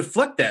can't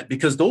deflect that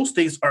because those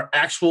things are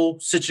actual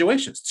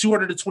situations.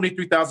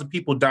 223,000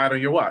 people died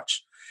on your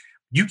watch.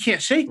 You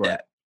can't shake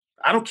that.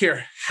 I don't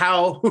care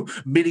how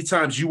many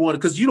times you want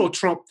it, because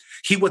Trump,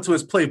 he went to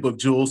his playbook,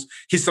 Jules.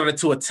 He started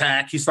to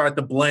attack. He started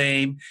to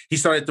blame. He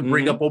started to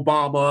bring up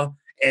Obama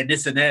and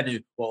this and that.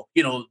 And, well,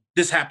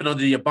 this happened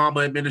under the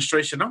Obama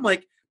administration. I'm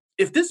like,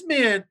 if this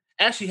man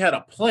actually had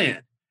a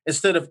plan,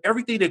 instead of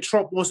everything that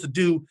Trump wants to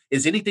do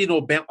is anything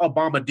that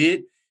Obama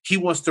did, he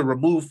wants to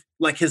remove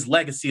like his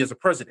legacy as a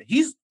president.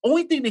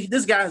 Only thing that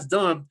this guy has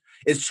done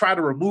is try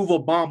to remove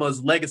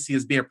Obama's legacy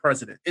as being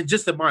president. And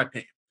just in my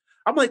opinion,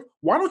 I'm like,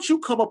 why don't you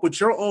come up with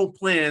your own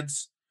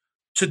plans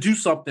to do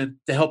something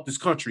to help this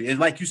country? And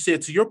like you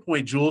said, to your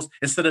point, Jules,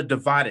 instead of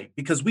dividing,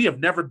 because we have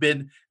never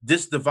been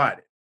this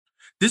divided.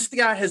 This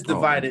guy has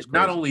divided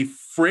not only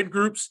friend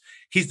groups,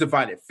 he's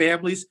divided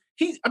families.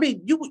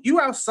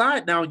 You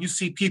outside now, you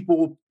see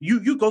people,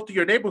 you go through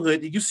your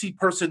neighborhood and you see a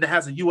person that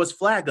has a U.S.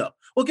 flag up.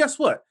 Well, guess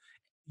what?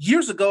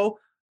 Years ago,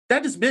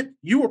 that just meant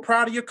you were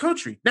proud of your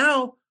country.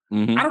 Now,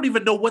 I don't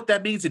even know what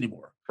that means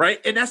anymore, right?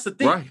 And that's the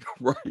thing.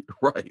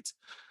 Right.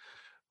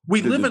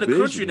 We live in a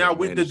country now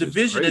where the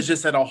division is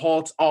just at a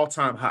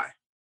all-time high.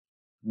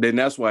 Then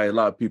that's why a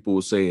lot of people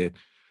were saying,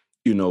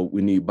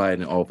 we need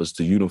Biden in office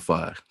to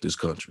unify this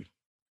country.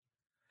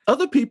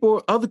 Other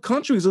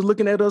countries are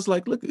looking at us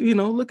like, look at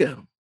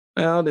them.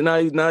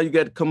 Now you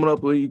got coming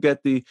up where you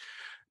got the,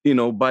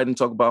 Biden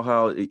talk about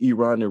how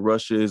Iran and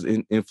Russia has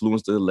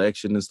influenced the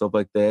election and stuff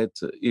like that,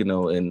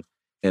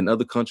 and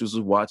other countries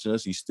are watching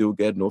us. You still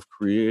got North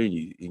Korea,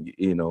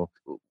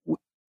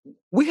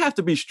 we have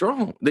to be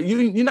strong. The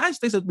United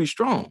States has to be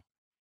strong.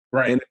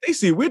 Right. And if they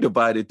see we're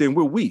divided, then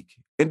we're weak.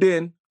 And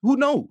then who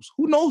knows?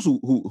 Who knows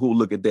who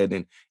look at that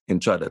and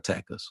try to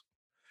attack us?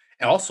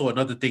 And also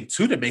another thing,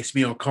 too, that makes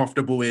me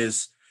uncomfortable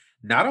is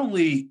not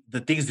only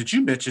the things that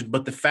you mentioned,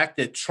 but the fact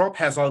that Trump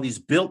has all these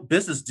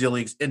business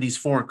dealings in these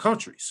foreign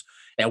countries.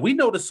 And we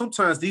know that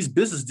sometimes these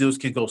business deals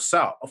can go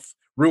south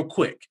real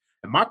quick.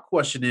 And my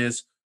question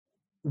is,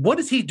 what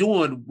is he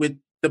doing with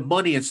the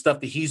money and stuff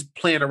that he's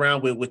playing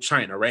around with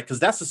China, right? Because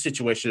that's a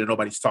situation that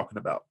nobody's talking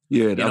about.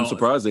 Yeah, I'm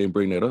surprised they didn't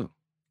bring that up.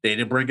 They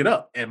didn't bring it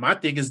up. And my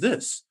thing is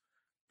this.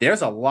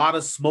 There's a lot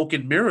of smoke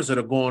and mirrors that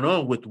are going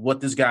on with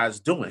what this guy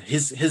is doing.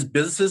 His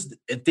businesses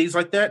and things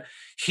like that,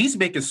 he's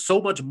making so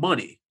much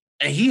money.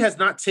 And he has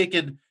not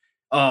taken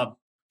a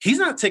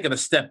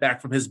step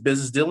back from his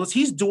business dealings.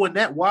 He's doing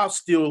that while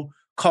still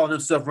calling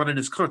himself running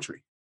his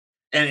country.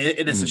 And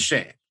it's a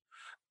shame.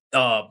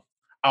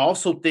 I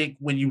also think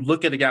when you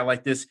look at a guy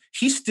like this,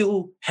 he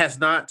still has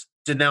not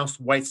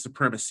denounced white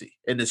supremacy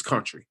in this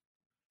country.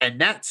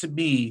 And that, to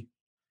me,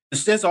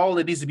 says all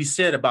that needs to be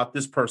said about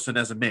this person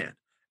as a man.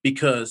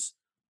 Because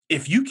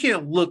if you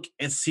can't look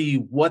and see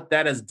what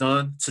that has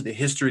done to the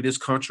history of this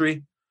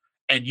country,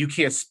 and you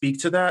can't speak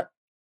to that,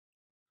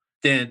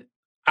 then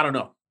I don't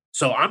know.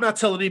 So I'm not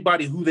telling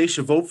anybody who they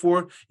should vote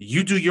for.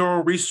 You do your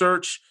own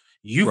research.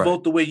 You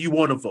vote the way you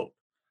want to vote.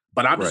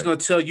 But I'm just going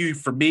to tell you,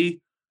 for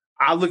me,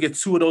 I look at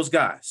two of those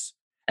guys.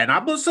 And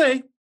I'm going to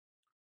say,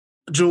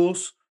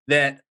 Jules,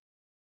 that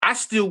I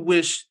still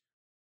wish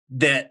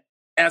that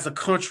as a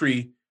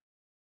country,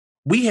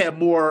 we had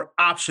more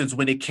options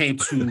when it came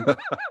to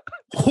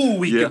who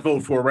we could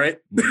vote for, right?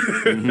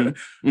 But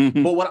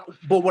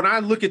when I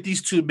look at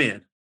these two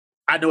men,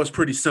 I know it's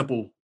pretty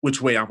simple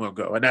which way I'm going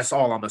to go. And that's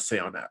all I'm going to say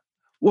on that.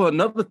 Well,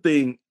 another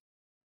thing,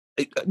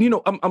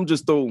 I'm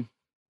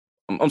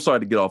sorry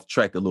to get off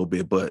track a little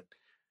bit, but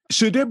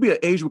should there be an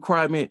age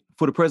requirement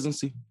for the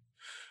presidency?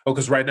 Oh,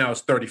 because right now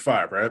it's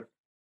 35, right?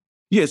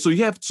 Yeah, so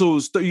you have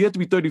to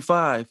be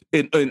 35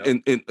 and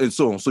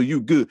so on. So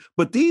you good.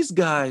 But these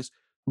guys,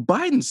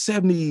 Biden's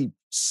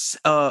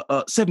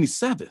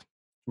 77.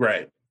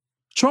 Right.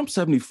 Trump's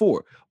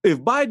 74.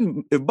 If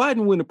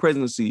Biden win the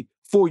presidency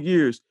 4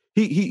 years,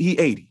 he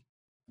 80.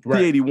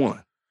 Right. He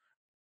 81.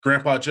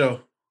 Grandpa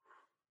Joe.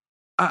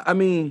 I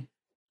mean,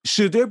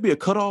 should there be a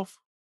cutoff?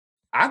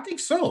 I think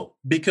so,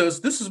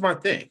 because this is my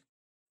thing.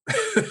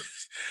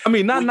 I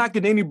mean, not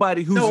knocking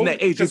anybody who's in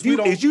that age. If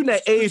you in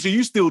that age and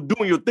you still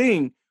doing your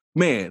thing,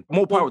 man,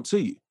 more power to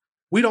you.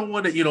 We don't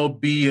want to,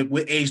 be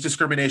with age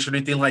discrimination or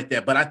anything like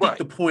that. But I think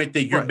the point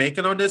that you're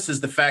making on this is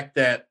the fact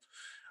that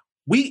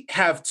we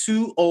have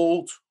two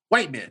old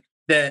white men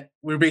that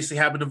we're basically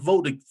having to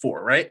vote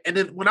for, right? And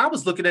then when I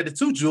was looking at it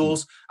too,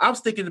 Jules, I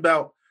was thinking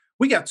about,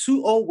 we got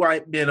two old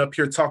white men up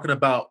here talking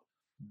about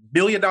 $1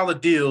 million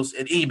deals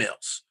and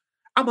emails.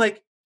 I'm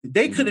like,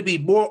 they couldn't be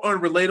more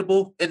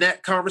unrelatable in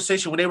that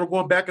conversation when they were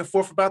going back and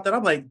forth about that.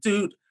 I'm like,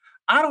 dude,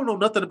 I don't know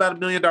nothing about $1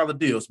 million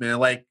deals, man.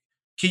 Like,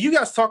 can you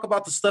guys talk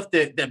about the stuff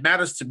that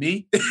matters to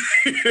me?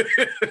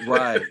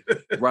 Right.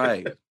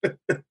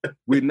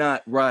 We're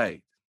not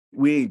right.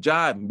 We ain't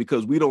jiving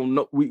because we don't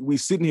know. We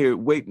sitting here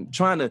waiting,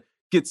 trying to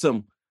get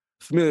some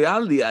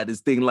familiarity out of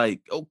this thing.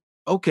 Like, oh,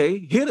 okay,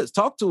 hit us,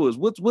 talk to us.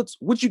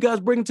 What you guys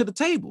bringing to the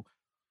table?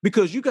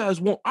 Because you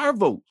guys want our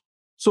vote.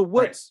 So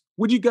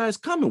what you guys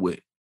coming with?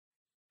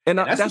 And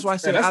that's why I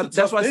said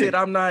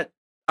I'm not.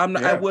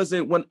 Yeah. I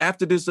wasn't when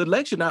after this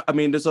election.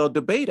 This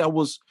debate.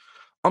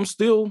 I'm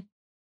still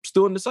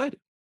undecided.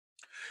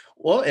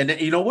 Well, and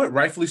you know what?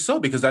 Rightfully so,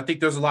 because I think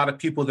there's a lot of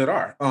people that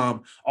are.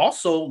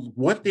 Also,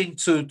 one thing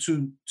to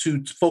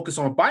focus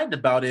on Biden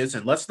about is,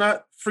 and let's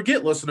not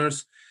forget,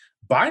 listeners,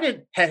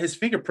 Biden had his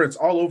fingerprints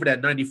all over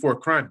that 94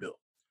 crime bill.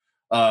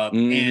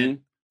 And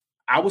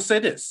I will say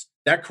this,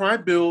 that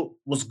crime bill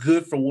was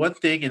good for one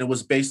thing, and it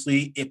was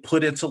basically, it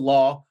put into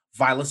law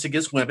violence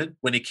against women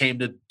when it came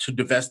to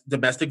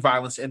domestic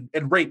violence and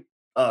rape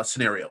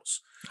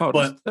scenarios. Oh,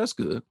 but that's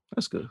good.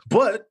 That's good.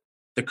 But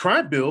the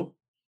crime bill,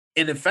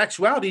 in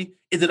factuality,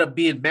 ended up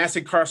being mass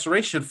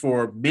incarceration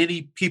for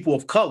many people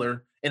of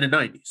color in the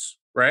 90s,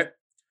 right?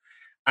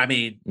 I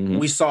mean,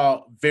 we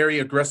saw very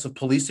aggressive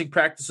policing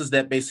practices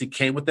that basically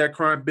came with that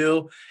crime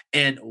bill.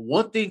 And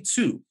one thing,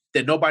 too,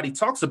 that nobody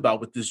talks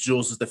about with this,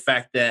 Jules, is the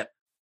fact that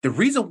the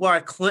reason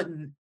why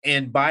Clinton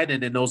and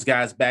Biden and those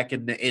guys back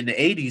in the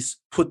 80s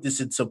put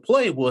this into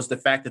play was the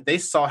fact that they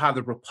saw how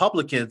the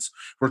Republicans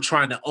were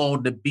trying to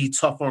own the be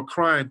tough on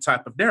crime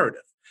type of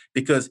narrative.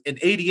 Because in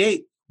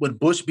 88, when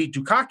Bush beat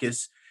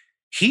Dukakis,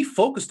 he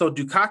focused on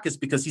Dukakis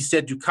because he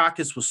said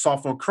Dukakis was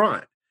soft on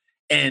crime.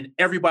 And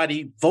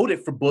everybody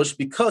voted for Bush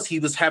because he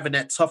was having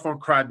that tough on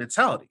crime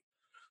mentality.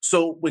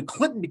 So when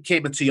Clinton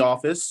came into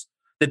office,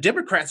 the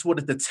Democrats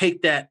wanted to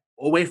take that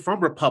away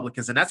from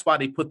Republicans. And that's why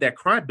they put that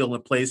crime bill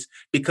in place,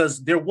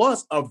 because there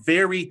was a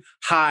very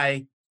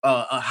high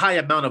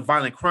amount of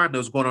violent crime that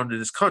was going on in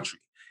this country.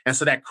 And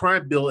so that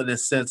crime bill, in a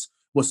sense,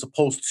 was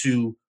supposed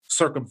to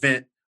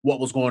circumvent what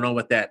was going on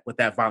with that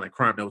violent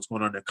crime that was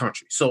going on in the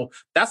country. So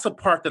that's a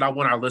part that I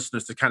want our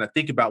listeners to kind of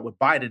think about with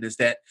Biden, is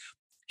that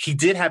he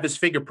did have his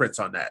fingerprints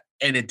on that,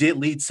 and it did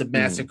lead to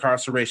mass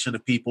incarceration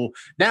of people.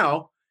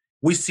 Now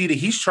we see that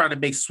he's trying to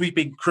make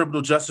sweeping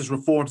criminal justice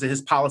reforms in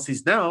his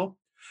policies now,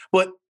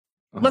 but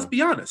let's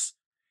be honest,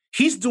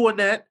 he's doing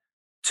that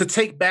to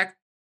take back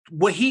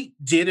what he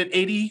did in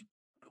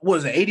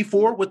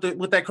 84 with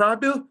that crime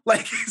bill.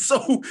 Like,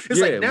 so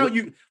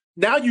it's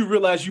now you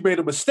realize you made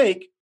a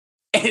mistake.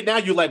 And now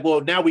you're like, well,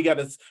 now we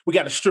gotta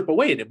strip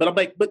away at it. But I'm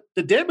like, but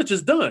the damage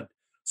is done.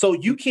 So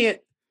you can't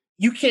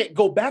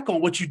go back on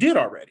what you did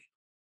already.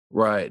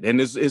 Right. And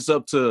it's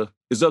up to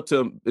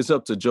Biden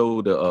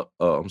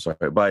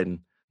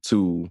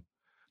to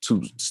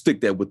stick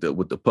that with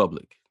the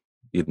public,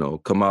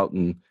 come out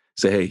and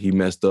say, hey, he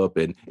messed up.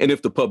 And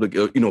if the public,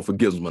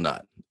 forgives him or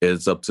not,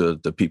 it's up to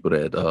the people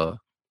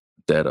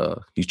that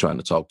he's trying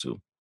to talk to.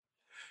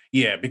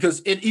 Yeah,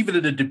 because even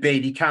in the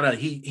debate,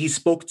 he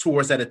spoke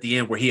towards that at the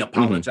end where he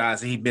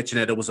apologized and he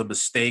mentioned that it was a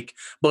mistake.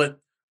 But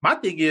my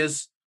thing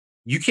is,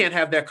 you can't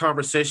have that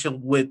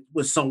conversation with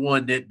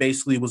someone that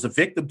basically was a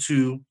victim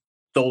to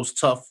those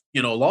tough,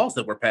 laws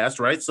that were passed,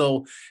 right?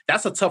 So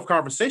that's a tough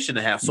conversation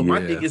to have. So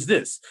my thing is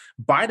this: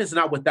 Biden's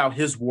not without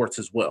his warts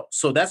as well.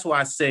 So that's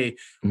why I say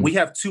we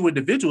have two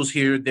individuals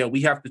here that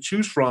we have to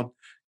choose from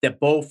that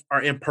both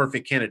are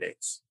imperfect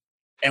candidates,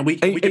 and we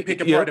can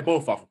pick apart at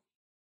both of them.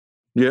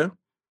 Yeah.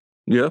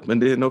 Yep,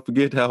 and then don't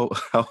forget how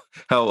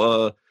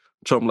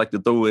Trump like to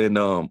throw in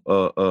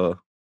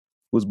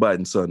what's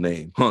Biden's son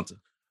name?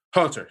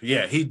 Hunter,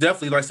 yeah, he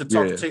definitely likes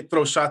to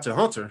throw shots at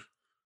Hunter.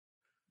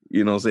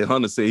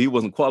 Hunter said he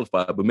wasn't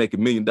qualified, but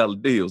making $1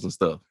 million deals and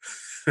stuff.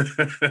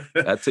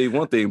 I tell you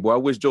one thing, boy, I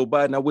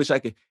wish I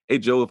could. Hey,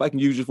 Joe, if I can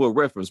use you for a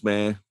reference,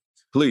 man,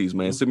 please,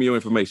 man, send me your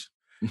information.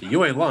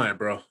 You ain't lying,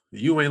 bro.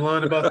 You ain't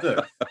lying about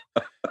that.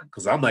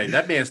 Because I'm like,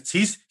 that man's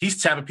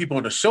he's tapping people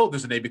on the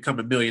shoulders and they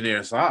becoming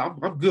millionaires. So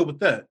I'm good with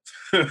that.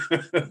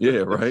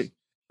 Yeah, right.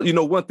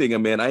 One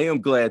thing, man, I am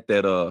glad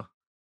that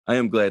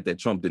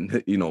Trump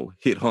didn't,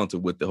 hit Hunter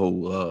with the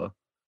whole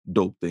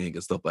dope thing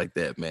and stuff like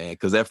that, man.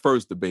 Because that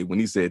first debate when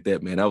he said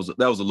that, man, that was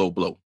a low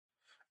blow.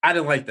 I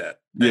didn't like that.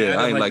 Yeah,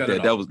 I didn't like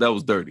that. That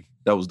was dirty.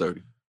 That was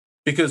dirty.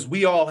 Because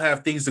we all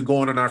have things that go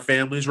on in our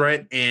families,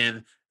 right?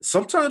 And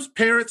sometimes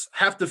parents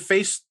have to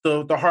face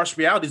the harsh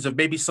realities of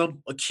maybe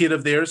a kid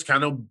of theirs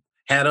kind of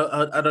had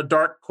a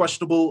dark,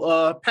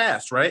 questionable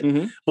past, right?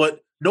 Mm-hmm.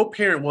 But no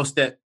parent wants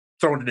that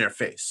thrown in their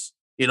face,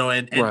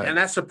 and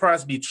that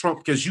surprised me, Trump,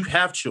 because you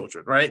have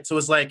children, right? So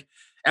it's like,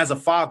 as a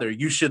father,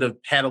 you should have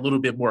had a little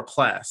bit more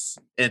class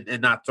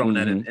and not thrown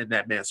that in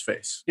that man's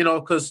face,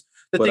 because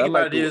the thing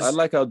about it is... I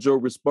like how Joe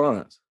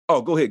responds.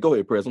 Oh, go ahead,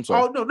 Prez. I'm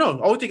sorry. Oh, no.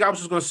 The only thing I was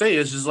just going to say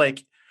is just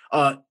like,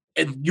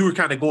 and you were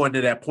kind of going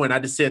to that point. I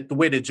just said the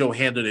way that Joe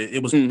handled it,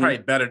 it was probably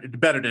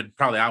better than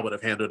probably I would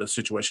have handled a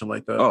situation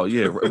like that. Oh,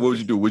 yeah. What would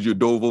you do? Would you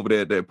dove over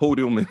that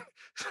podium?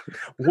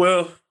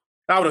 Well,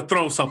 I would have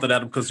thrown something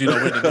at him because,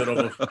 we're in the middle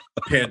of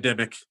a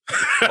pandemic.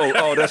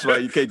 oh, that's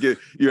right. You can't get,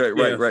 you're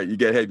right, Yeah. right. You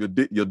got to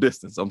have your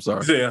distance. I'm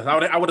sorry. Yeah,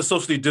 I would have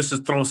socially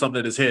distanced, thrown something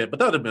at his head, but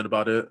that would have been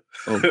about it.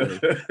 Okay.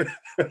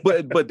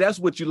 But that's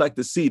what you like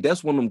to see.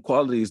 That's one of them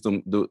qualities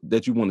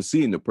that you want to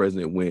see in the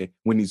president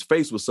when he's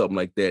faced with something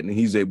like that and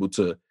he's able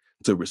to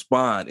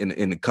respond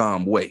in a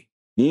calm way.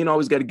 You ain't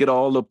always got to get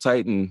all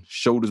uptight and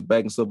shoulders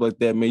back and stuff like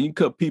that, man. You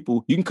can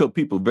cut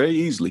people very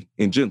easily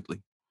and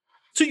gently.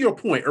 To your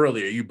point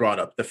earlier, you brought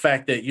up the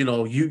fact that,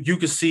 you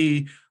could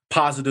see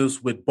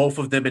positives with both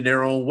of them in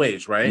their own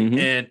ways, right? Mhm.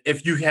 And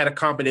if you had a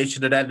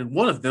combination of that in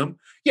one of them,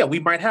 yeah, we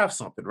might have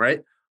something,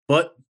 right?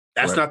 But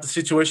that's Right. not the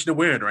situation that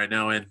we're in right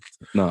now. And,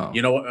 No.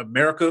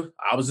 America,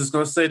 I was just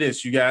going to say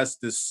this, you guys,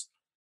 just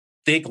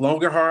think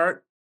long and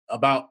hard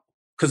about,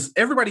 because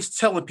everybody's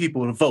telling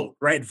people to vote,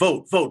 right?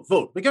 Vote, vote,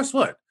 vote. But guess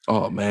what?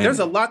 Oh, man. There's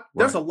a lot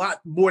Right.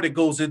 more that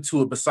goes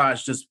into it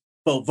besides just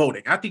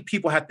voting. I think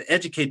people have to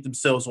educate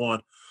themselves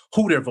on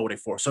who they're voting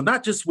for. So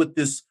not just with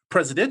this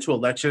presidential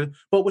election,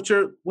 but with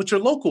your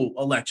local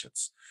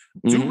elections.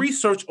 Do Mhm.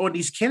 research on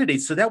these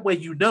candidates so that way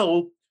you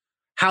know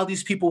how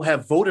these people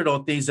have voted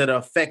on things that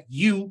affect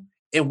you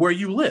and where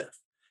you live.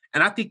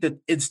 And I think that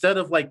instead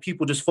of like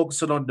people just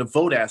focusing on the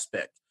vote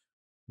aspect,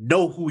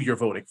 know who you're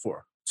voting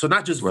for. So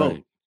not just vote.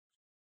 Right.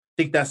 I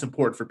think that's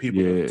important for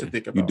people Yeah, to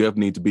think you about.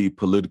 definitely need to be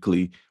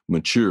politically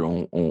mature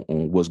on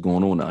what's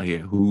going on out here.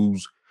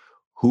 Who's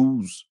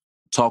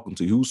talking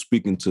to you, who's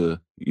speaking to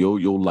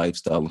your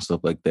lifestyle and stuff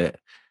like that.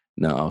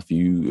 Now,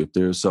 if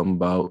there's something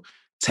about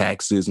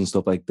taxes and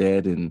stuff like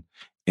that, and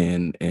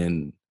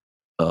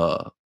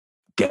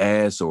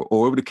gas or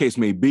whatever the case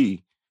may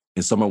be,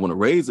 and somebody want to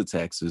raise the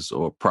taxes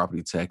or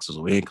property taxes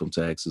or income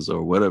taxes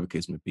or whatever the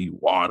case may be,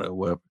 water or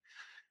whatever.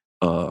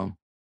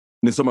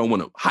 Then somebody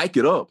want to hike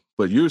it up,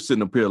 but you're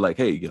sitting up here like,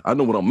 hey, I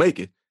know what I'm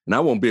making, and I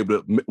won't be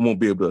able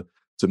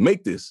to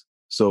make this.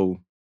 So,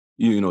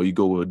 you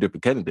go with a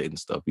different candidate and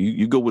stuff.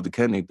 You go with the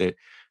candidate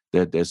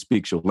that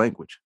speaks your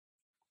language.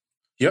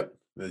 Yep,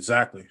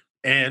 exactly.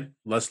 And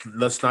let's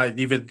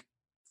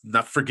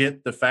not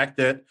forget the fact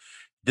that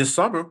this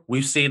summer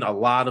we've seen a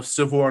lot of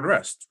civil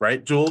unrest,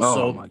 right, Jules?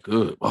 Oh my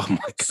God.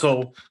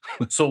 So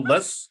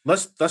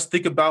let's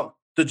think about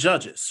the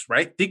judges,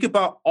 right? Think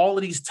about all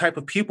of these type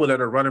of people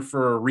that are running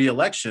for a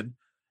re-election.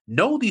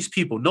 Know these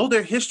people, know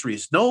their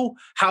histories, know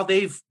how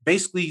they've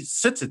basically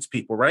sentenced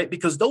people, right?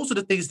 Because those are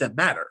the things that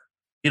matter.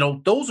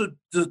 Those are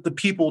the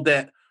people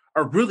that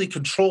are really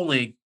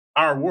controlling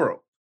our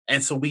world.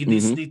 And so we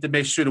Mhm. need to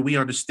make sure that we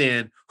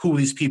understand who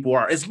these people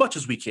are as much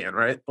as we can,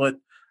 right? But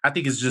I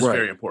think it's just Right.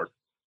 very important.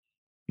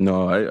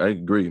 No, I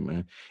agree,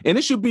 man. And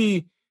it should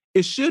be,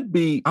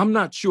 I'm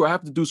not sure. I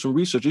have to do some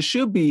research. It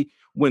should be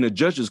when a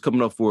judge is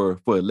coming up for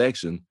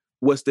election,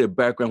 what's their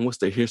background, what's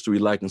their history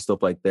like and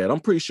stuff like that. I'm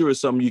pretty sure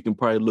it's something you can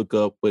probably look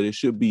up, but it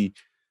should be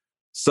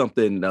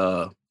something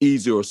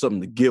easier or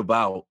something to give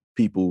out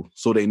people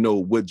so they know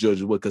what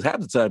judges what. Because half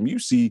the time you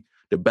see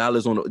the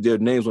ballots their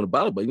names on the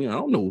ballot, but I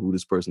don't know who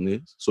this person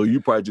is. So you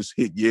probably just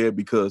hit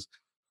because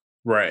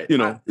Right.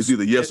 it's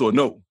either yes or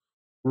no.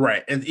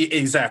 Right. And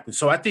exactly.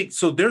 So I think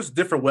there's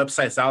different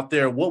websites out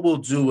there. What we'll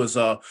do is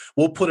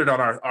we'll put it on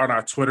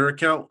our Twitter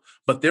account,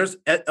 but there's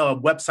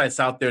websites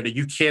out there that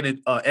you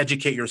can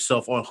educate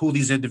yourself on who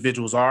these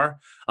individuals are,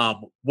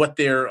 what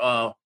their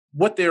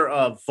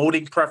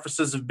voting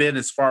preferences have been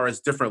as far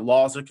as different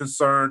laws are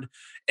concerned.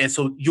 And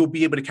so you'll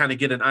be able to kind of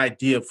get an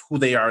idea of who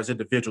they are as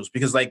individuals.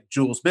 Because like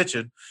Jules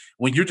mentioned,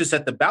 when you're just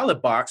at the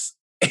ballot box,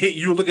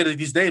 you're looking at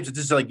these names, it's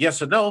just like yes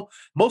or no.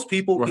 Most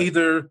people Right.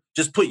 either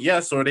just put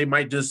yes or they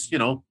might just, I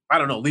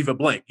don't know, leave it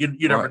blank. You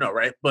never Right. know,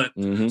 right? But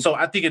Mhm. so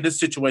I think in this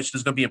situation,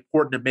 it's going to be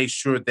important to make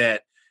sure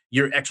that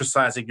you're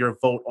exercising your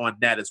vote on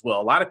that as well.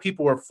 A lot of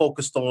people are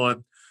focused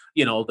on,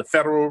 the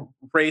federal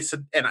race,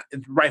 and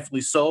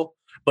rightfully so.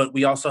 But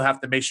we also have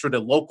to make sure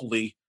that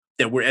locally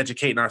that we're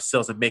educating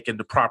ourselves and making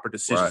the proper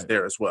decisions Right.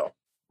 there as well.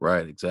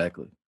 Right,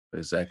 exactly.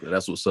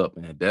 That's what's up,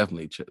 man.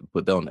 Definitely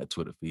put that on that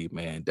Twitter feed,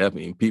 man.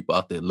 Definitely. And people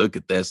out there look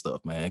at that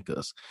stuff, man,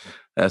 because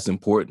that's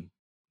important.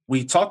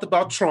 We talked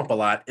about Trump a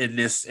lot in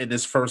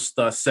this first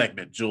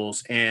segment,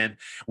 Jules, and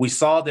we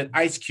saw that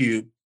Ice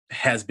Cube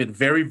has been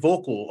very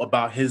vocal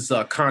about his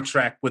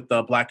contract with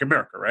Black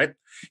America, right?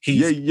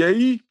 Yay.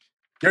 Yay.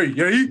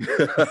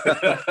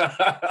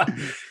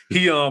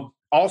 He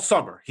all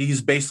summer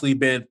he's basically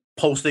been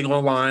posting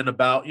online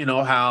about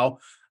how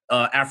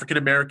African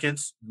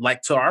Americans,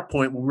 like to our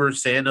point when we were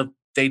saying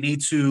they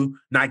need to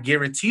not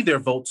guarantee their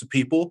vote to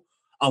people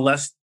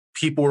unless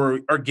people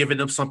are giving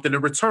them something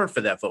in return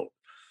for that vote.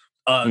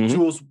 Mhm.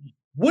 Jules,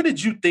 what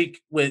did you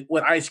think with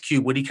Ice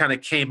Cube when he kind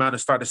of came out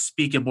and started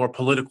speaking more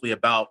politically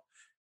about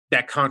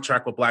that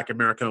contract with Black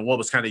America, and what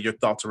was kind of your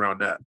thoughts around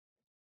that?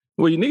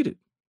 Well, you need it.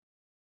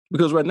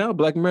 Because right now,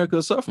 Black America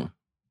is suffering.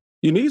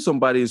 You need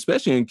somebody,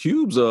 especially in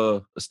Cube's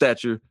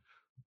stature,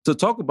 to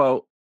talk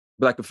about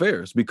Black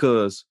affairs.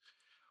 Because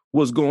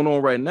what's going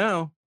on right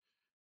now,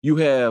 you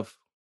have,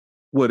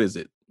 what is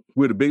it?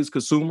 We're the biggest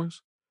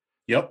consumers.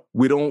 Yep.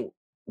 We don't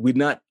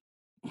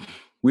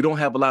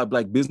have a lot of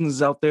Black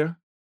businesses out there.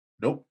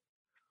 Nope.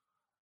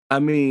 I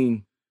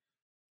mean,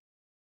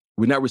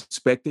 we're not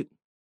respected.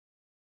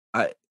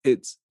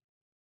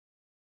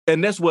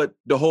 And that's what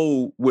the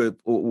whole with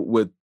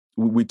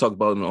we talked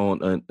about on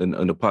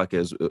the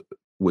podcast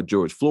with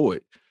George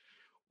Floyd.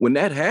 When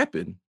that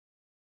happened,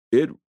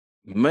 it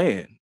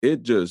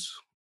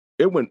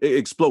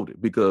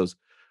exploded because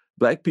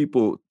Black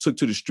people took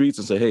to the streets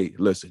and said, "Hey,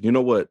 listen, you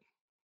know what?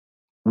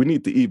 We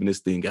need to even this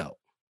thing out.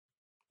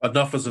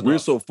 Enough is enough." We're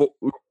so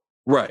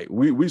right.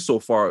 We so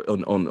far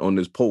on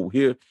this pole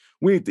here.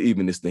 We need to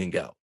even this thing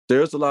out.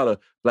 There's a lot of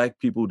Black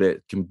people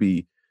that can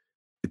be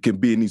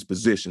in these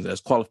positions,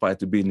 that's qualified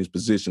to be in these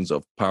positions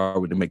of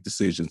power to make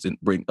decisions and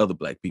bring other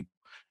Black people.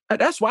 And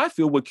that's why I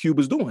feel what Cube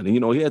is doing.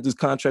 And, he had this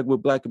contract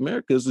with Black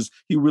America.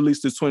 He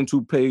released this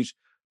 22-page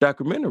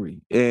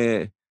document,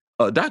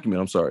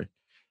 I'm sorry.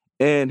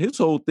 And his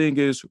whole thing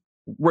is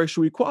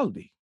racial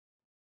equality,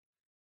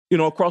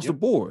 across the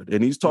board.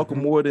 And he's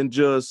talking more than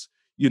just,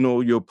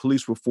 your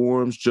police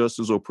reforms,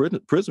 justice, or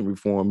prison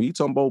reform. He's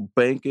talking about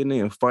banking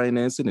and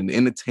financing and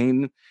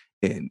entertainment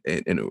and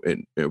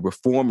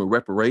reform and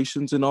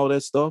reparations and all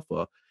that stuff.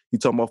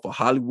 He's talking about for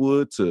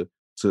Hollywood to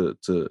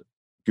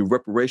give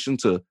reparation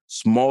to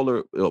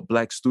smaller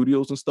Black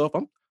studios and stuff.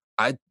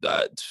 I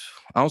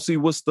don't see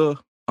what's the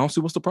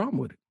problem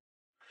with it.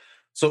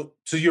 So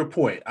to your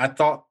point, I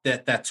thought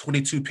that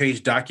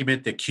 22-page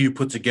document that Q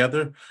put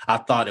together, I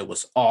thought it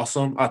was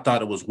awesome. I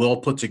thought it was well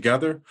put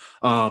together.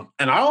 And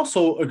I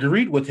also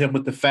agreed with him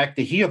with the fact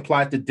that he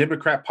implied that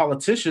Democrat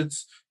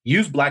politicians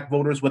use Black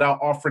voters without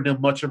offering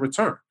them much in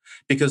return.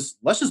 Because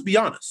let's just be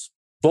honest,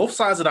 both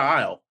sides of the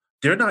aisle,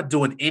 they're not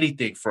doing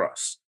anything for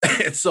us.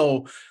 And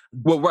so,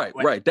 well,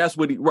 right. That's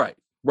what right.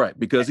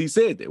 Because he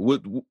said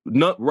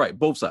that.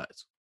 Both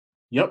sides.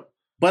 Yep.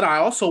 But I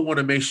also want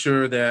to make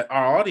sure that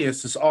our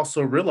audience is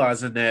also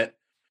realizing that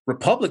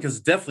Republicans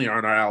definitely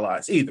aren't our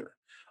allies either.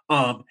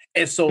 And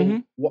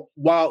so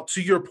while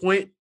to your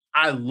point,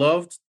 I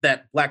loved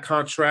that Black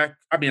contract.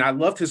 I mean, I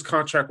loved his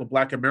contract with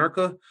Black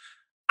America.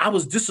 I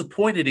was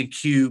disappointed in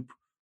Cube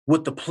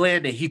with the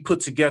plan that he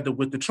put together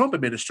with the Trump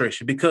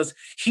administration, because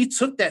he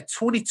took that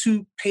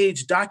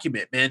 22-page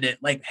document, man, that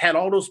like had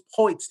all those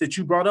points that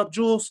you brought up,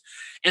 Jules,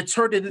 and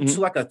turned it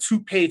into like a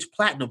 2-page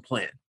platinum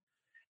plan.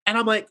 And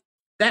I'm like,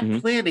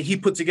 that plan that he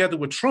put together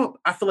with Trump,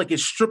 I feel like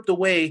it stripped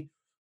away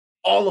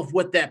all of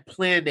what that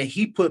plan that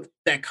he put,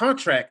 that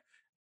contract,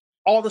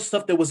 all the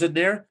stuff that was in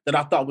there that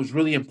I thought was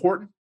really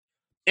important.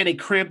 And it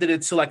crammed it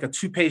into like a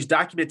 2-page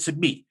document to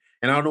me.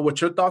 And I don't know what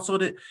your thoughts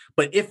on it,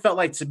 but it felt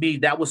like to me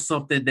that was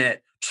something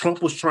that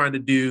Trump was trying to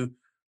do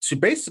to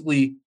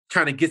basically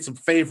kind of get some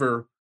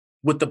favor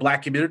with the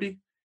Black community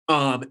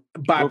by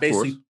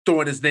basically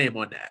throwing his name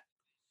on that.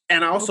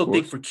 And I also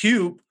think for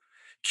Cube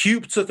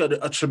took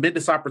a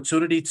tremendous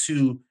opportunity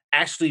to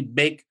actually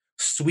make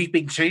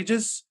sweeping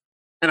changes.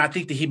 And I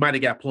think that he might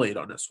have got played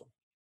on this one.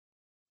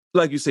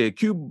 Like you said,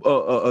 Cube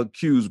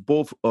accused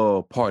both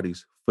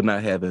parties for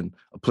not having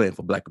a plan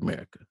for Black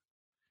America.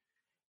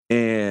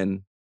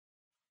 And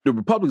the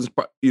Republicans,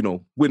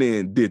 went in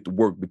and did the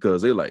work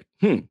because they're like,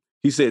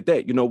 he said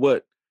that, you know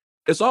what?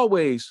 It's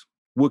always,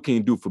 what can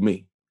you do for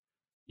me?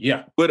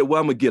 Yeah. What I'm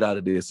going to get out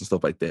of this and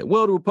stuff like that.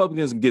 Well, the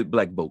Republicans can get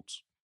Black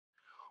votes.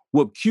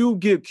 What Q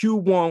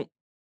want,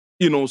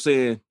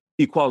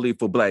 equality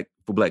for black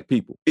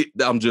people.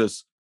 I'm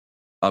just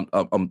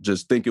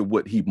thinking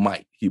what he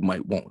might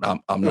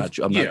want. I'm not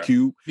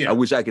Q. Yeah. I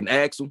wish I can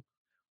ask him.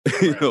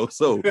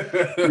 So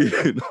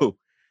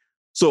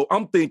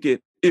I'm thinking,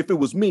 if it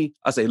was me,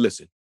 I say,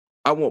 listen,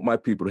 I want my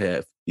people to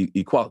have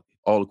equality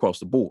all across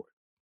the board.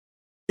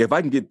 If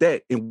I can get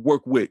that and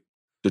work with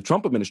the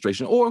Trump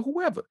administration or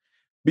whoever,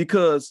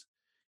 because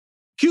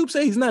Cube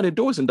say he's not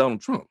endorsing Donald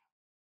Trump.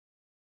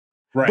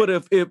 Right. But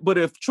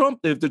if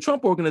the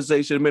Trump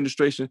organization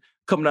administration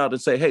coming out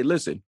and say, hey,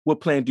 listen, what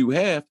plan do you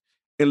have?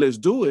 And let's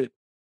do it.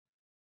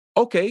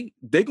 Okay,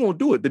 they're gonna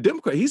do it. The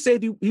Democrat, he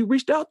said he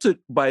reached out to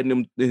Biden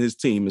and his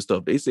team and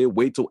stuff. They said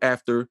wait till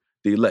after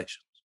the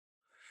elections.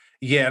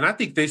 Yeah, and I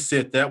think they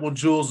said that one,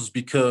 Jules, is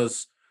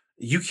because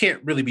you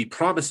can't really be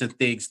promising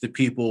things to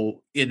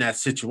people in that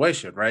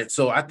situation, right?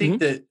 So I think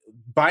that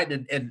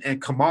Biden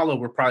and Kamala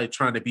were probably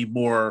trying to be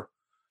more,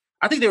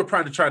 I think they were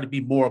trying to be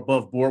more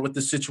above board with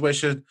the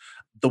situation.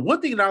 The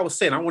one thing that I was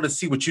saying, I want to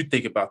see what you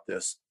think about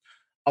this.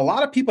 A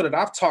lot of people that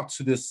I've talked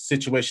to this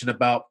situation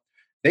about,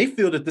 they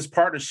feel that this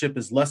partnership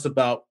is less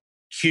about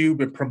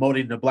Cube and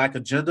promoting the Black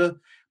agenda,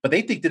 but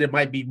they think that it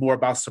might be more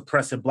about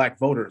suppressing Black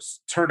voters'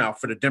 turnout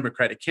for the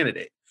Democratic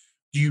candidate.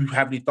 Do you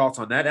have any thoughts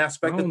on that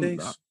aspect of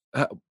things?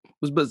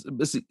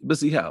 But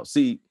see how?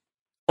 See,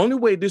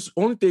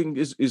 only thing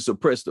is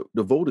suppress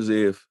the voters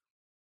if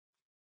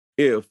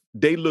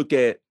they look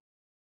at,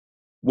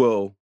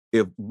 well,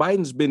 if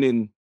Biden's been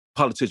in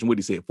politician, what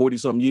he said,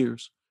 40-something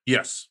years?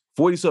 Yes.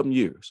 40-something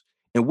years.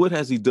 And what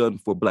has he done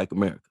for Black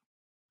America?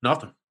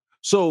 Nothing.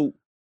 So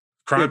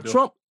crime if bill.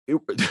 Trump,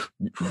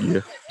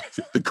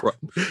 the crime,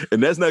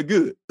 and that's not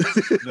good.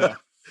 No.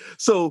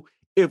 So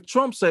if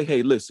Trump say,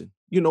 hey, listen,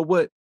 you know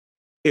what?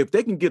 If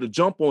they can get a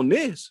jump on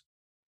this,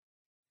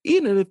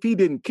 even if he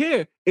didn't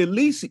care, at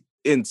least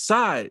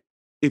inside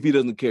if he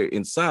doesn't care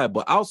inside,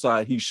 but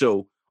outside he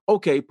show,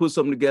 okay, put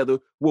something together,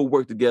 we'll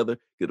work together,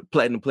 get a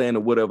platinum plan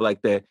or whatever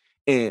like that,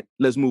 and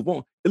let's move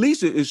on. At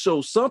least it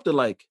shows something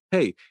like,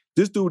 hey,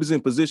 this dude is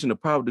in position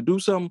of power to do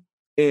something,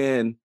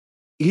 and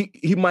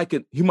he might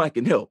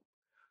can help.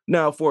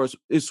 Now, for us,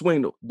 it's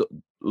swing the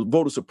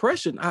voter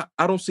suppression.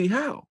 I don't see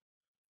how.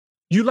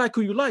 You like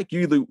who you like.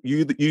 You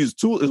either use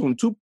two. There's only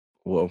two.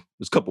 Well,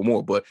 there's a couple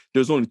more, but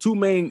there's only two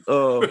main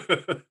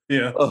two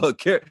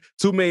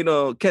main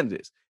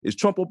candidates. It's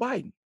Trump or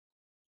Biden.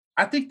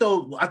 I think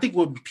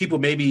when people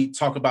maybe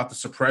talk about the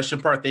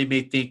suppression part, they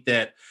may think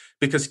that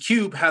because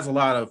Cube has a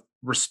lot of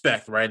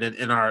respect, right,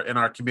 in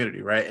our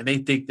community, right, and they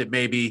think that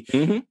maybe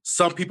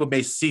some people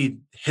may see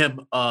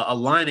him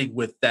aligning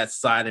with that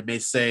side and may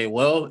say,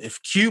 well,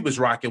 if Cube is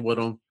rocking with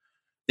him,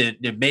 then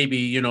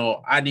maybe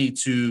I need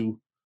to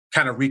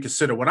kind of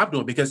reconsider what I'm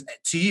doing, because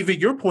to even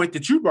your point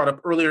that you brought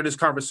up earlier in this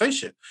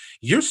conversation,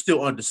 you're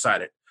still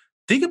undecided.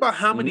 Think about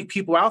how many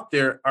people out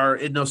there are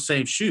in those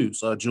same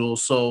shoes,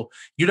 Jules. So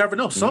you never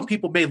know. Some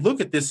people may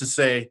look at this and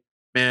say,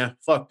 man,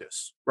 fuck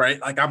this, right?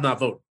 Like, I'm not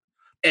voting.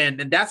 And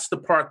that's the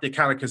part that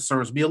kind of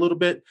concerns me a little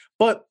bit.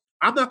 But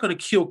I'm not going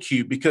to kill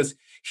Cube, because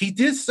he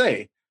did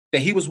say that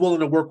he was willing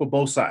to work with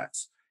both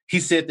sides. He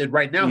said that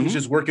right now he's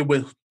just working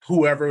with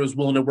whoever is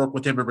willing to work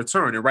with him in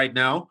return. And right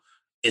now,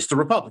 it's the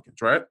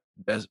Republicans, right?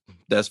 That's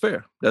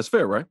fair. That's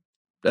fair, right?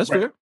 That's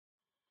fair.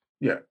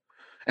 Yeah.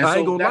 And I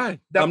ain't gonna lie.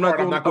 I'm not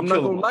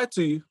gonna lie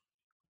to you.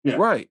 Yeah.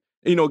 Right.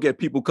 Get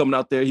people coming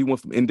out there. He went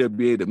from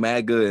NWA to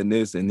MAGA and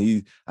this,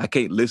 and I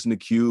can't listen to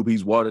Cube.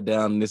 He's watered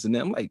down and this and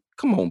that. I'm like,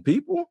 come on,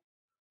 people.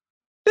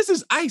 This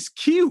is Ice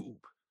Cube.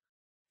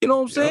 You know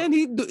what I'm saying?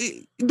 He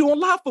do a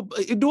lot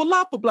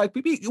for black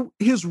people.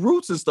 His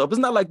roots and stuff. It's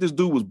not like this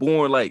dude was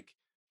born like,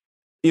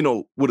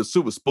 with a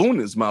silver spoon in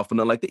his mouth or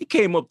nothing like that. He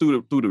came up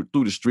through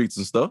the streets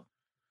and stuff.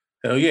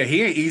 Hell yeah,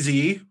 he ain't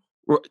Eazy-E.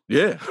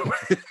 Yeah.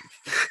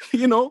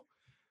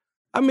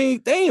 I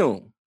mean,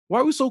 damn. Why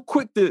are we so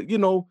quick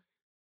to,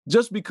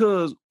 just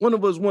because one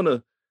of us want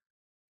to,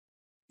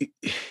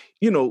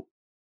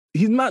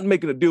 he's not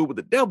making a deal with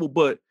the devil,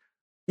 but,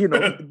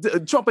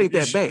 Trump ain't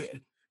that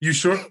bad. You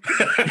sure?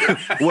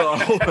 Well,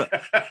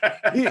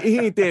 he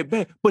ain't that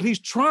bad, but he's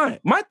trying.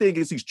 My thing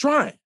is he's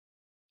trying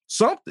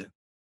something.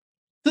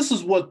 This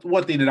is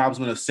one thing that I was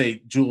going to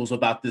say, Jules,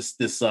 about this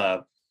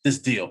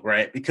deal,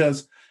 right?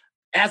 Because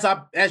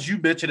as you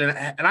mentioned,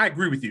 and I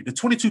agree with you, the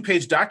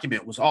 22-page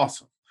document was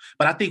awesome.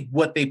 But I think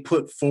what they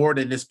put forward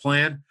in this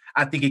plan,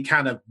 I think it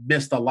kind of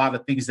missed a lot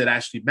of things that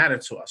actually matter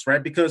to us,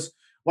 right? Because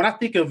when I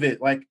think of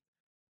it, like,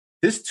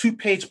 this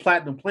 2-page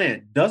platinum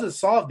plan doesn't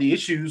solve the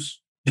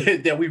issues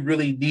that we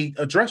really need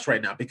addressed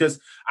right now. Because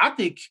I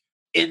think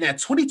in that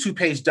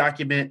 22-page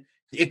document,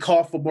 it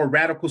called for more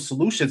radical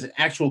solutions and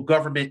actual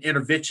government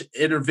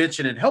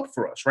intervention and help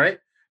for us, right?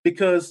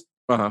 Because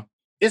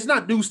it's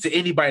not news to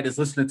anybody that's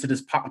listening to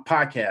this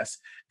podcast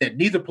that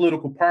neither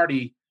political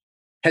party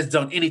has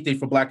done anything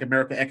for Black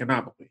America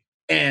economically.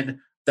 And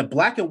the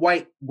Black and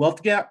white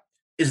wealth gap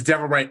is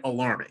downright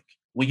alarming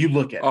when you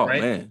look at it,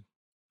 right? Man.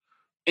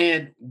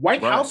 And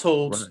white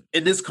households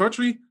in this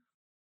country,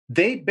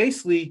 they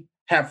basically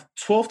have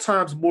 12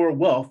 times more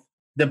wealth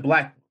than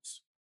Black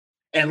ones.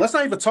 And let's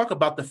not even talk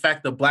about the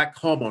fact of Black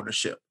home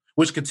ownership,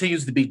 which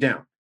continues to be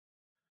down.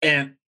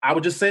 And I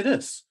would just say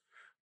this,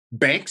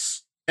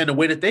 banks and the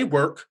way that they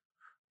work,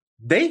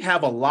 they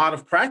have a lot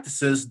of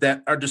practices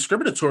that are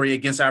discriminatory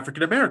against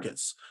African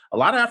Americans. A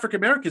lot of African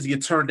Americans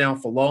get turned down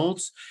for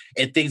loans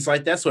and things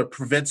like that. So it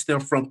prevents them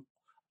from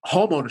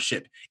home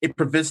ownership. It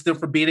prevents them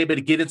from being able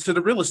to get into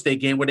the real estate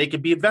game where they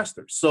can be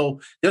investors.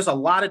 So there's a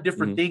lot of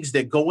different things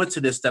that go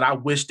into this that I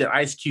wish that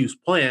Ice Cube's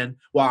plan,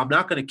 while I'm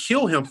not going to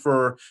kill him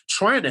for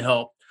trying to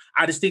help,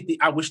 I just think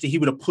I wish that he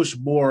would have pushed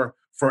more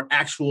for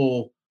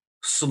actual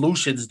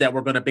solutions that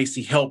were going to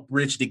basically help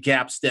bridge the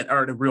gaps that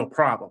are the real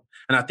problem.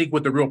 And I think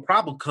what the real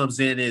problem comes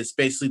in is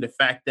basically the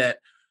fact that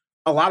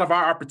a lot of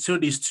our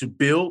opportunities to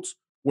build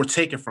were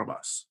taken from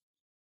us.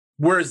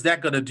 Where is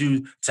that going to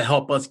do to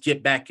help us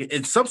get back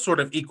in some sort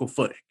of equal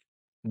footing?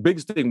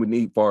 Biggest thing we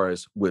need far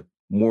as with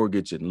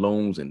mortgage and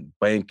loans and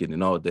banking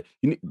and all that,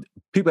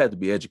 people have to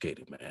be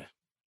educated, man.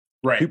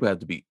 Right. People have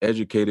to be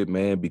educated,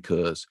 man,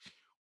 because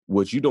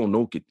what you don't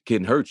know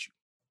can hurt you.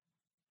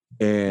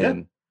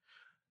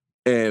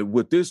 And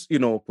with this,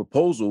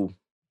 proposal,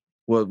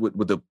 well,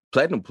 with the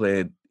platinum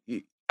plan,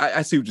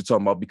 I see what you're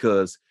talking about,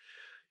 because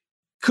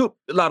a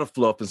lot of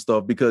fluff and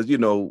stuff, because,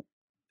 it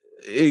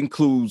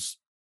includes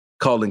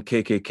calling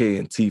KKK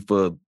and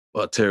Antifa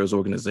a terrorist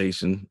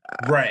organization.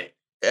 Right.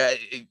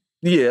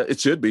 Yeah, it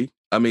should be.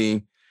 I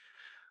mean,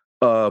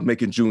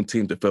 making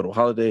Juneteenth a federal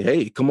holiday,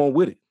 hey, come on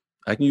with it.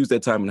 I can use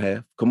that time and a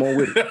half. Come on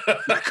with it.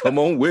 Come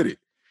on with it.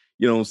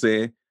 You know what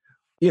I'm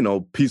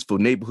saying? Peaceful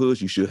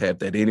neighborhoods, you should have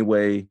that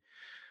anyway.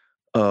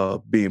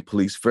 Being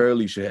policed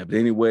fairly, you should have it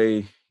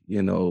anyway.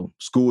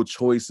 School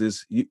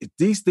choices.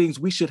 These things,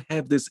 we should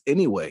have this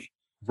anyway.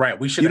 Right.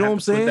 We should.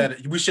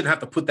 We shouldn't have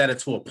to put that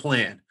into a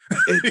plan.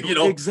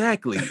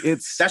 Exactly.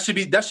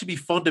 That should be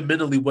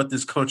fundamentally what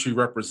this country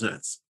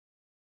represents.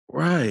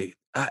 Right.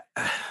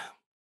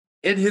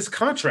 in his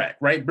contract,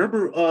 right?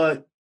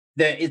 Remember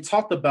that it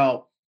talked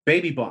about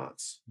baby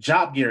bonds,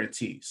 job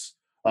guarantees,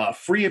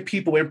 freeing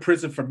people in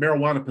prison for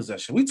marijuana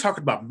possession. We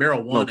talking about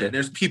marijuana, and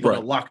there's people that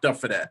are locked up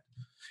for that.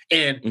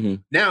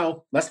 And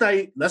now let's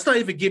not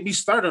even get me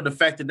started on the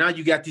fact that now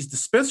you got these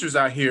dispensers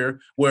out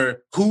here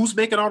where who's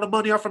making all the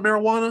money off of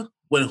marijuana?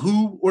 When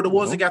who were the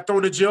ones that got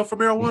thrown in jail for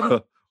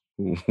marijuana?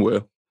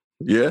 Well,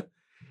 yeah.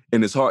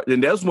 And it's hard.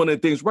 And that's one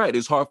of the things, right?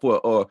 It's hard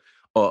for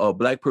a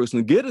black person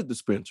to get a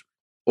dispensary,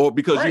 or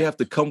because you have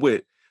to come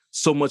with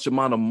so much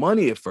amount of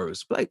money at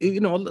first. Like,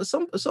 you know,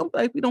 some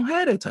black people don't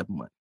have that type of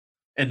money.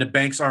 And the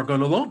banks aren't going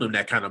to loan them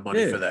that kind of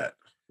money for that.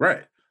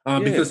 Right.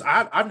 Because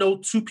I know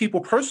two people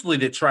personally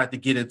that tried to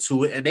get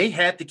into it and they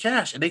had the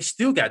cash and they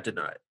still got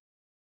denied.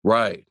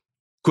 Right.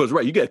 Because,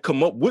 you got to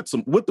come up with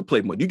the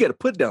play money. You got to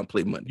put down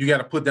play money. You got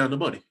to put down the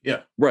money.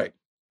 Yeah. Right.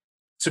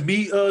 To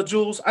me,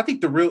 Jules, I think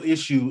the real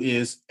issue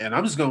is, and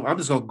I'm just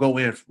gonna go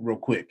in real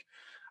quick.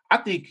 I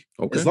think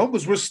as long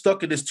as we're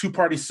stuck in this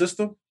two-party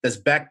system that's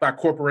backed by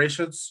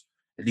corporations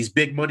and these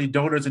big money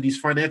donors and these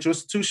financial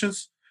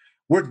institutions,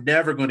 we're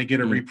never going to get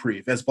a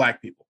reprieve as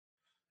black people.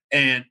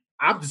 And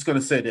I'm just going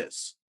to say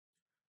this.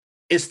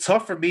 It's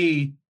tough for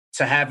me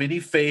to have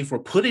any faith or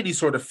put any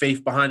sort of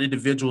faith behind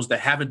individuals that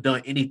haven't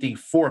done anything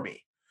for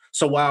me.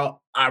 So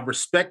while I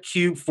respect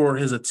Cube for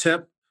his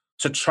attempt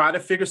to try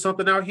to figure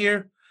something out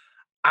here,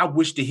 I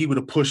wish that he would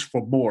have pushed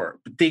for more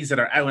things that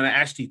are going to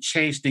actually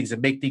change things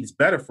and make things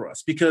better for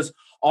us. Because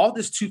all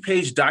this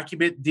 2-page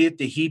document did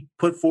that he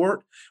put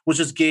forward was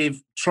just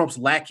gave Trump's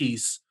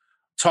lackeys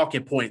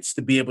talking points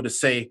to be able to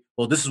say,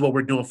 well, this is what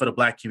we're doing for the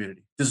black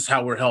community. This is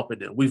how we're helping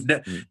them.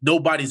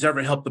 Nobody's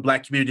ever helped the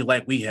black community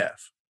like we have.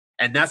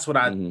 And that's what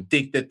I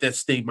think that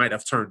this thing might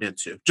have turned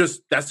into.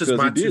 That's just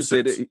my 2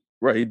 cents.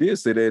 He did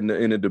say that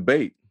in a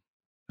debate,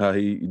 how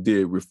he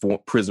did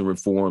prison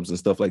reforms and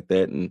stuff like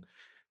that, and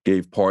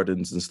gave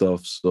pardons and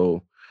stuff.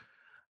 So,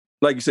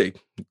 like you say,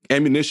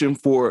 ammunition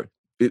for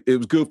it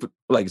was good for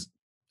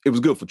it was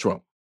good for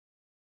Trump.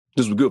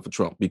 This was good for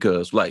Trump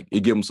because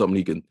it gave him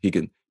something he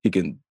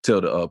can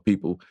tell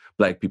the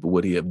black people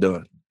what he have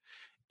done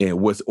and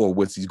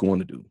what's he's going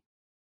to do.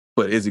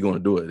 But is he going to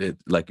do it?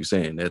 Like you're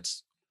saying,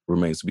 that's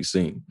remains to be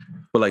seen.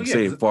 But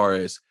as far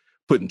as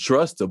putting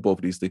trust to both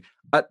of these things,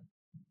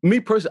 me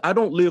personally, I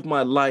don't live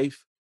my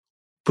life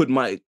putting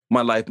my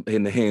life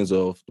in the hands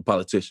of the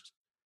politicians.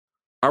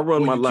 I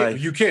run my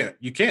life. You can't.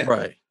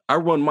 Right. I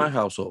run my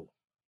household.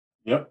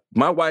 Yep.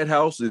 My White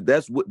House,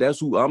 that's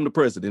who I'm the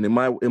president in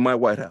my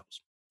White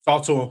House.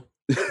 Talk to him.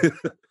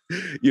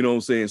 You know what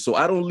I'm saying? So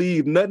I don't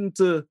leave nothing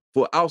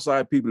for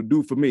outside people to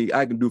do for me.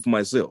 I can do for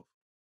myself.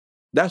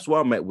 That's where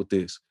I'm at with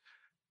this.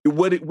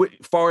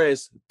 Far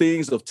as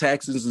things of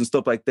taxes and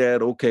stuff like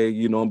that, okay,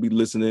 you know, I'll be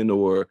listening.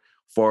 Or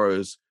far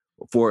as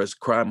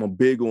crime, I'm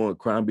big on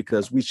crime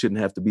because we shouldn't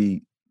have to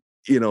be,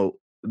 you know,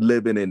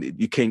 living and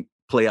you can't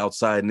play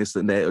outside and this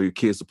and that, or your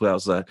kids to play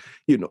outside.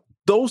 You know,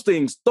 those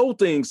things, some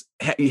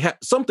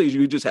things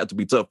you just have to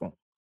be tough on.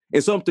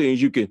 And some things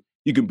you can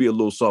be a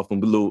little soft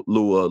and a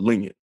little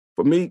lenient.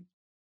 For me,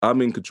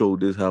 I'm in control of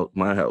this house,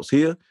 my house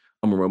here.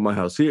 I'm gonna run my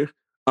house here.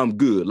 I'm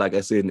good. Like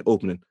I said in the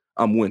opening,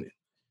 I'm winning.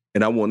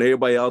 And I want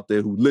everybody out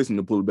there who listen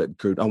to Pull Back the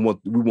Curtain,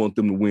 we want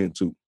them to win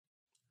too.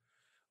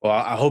 Well,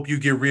 I hope you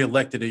get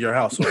reelected in your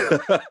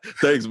household.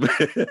 Thanks,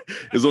 man.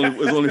 There's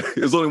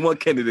only one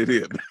candidate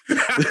here.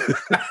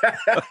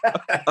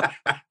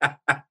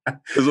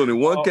 There's only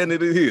one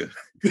candidate here.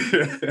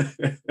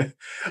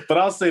 But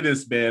I'll say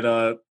this,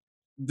 man.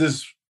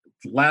 This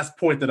last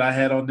point that I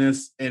had on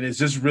this, and it's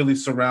just really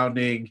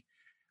surrounding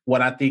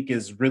what I think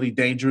is really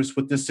dangerous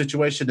with this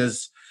situation,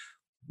 is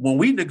when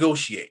we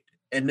negotiate,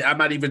 and I'm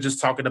not even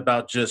just talking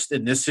about just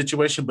in this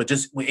situation, but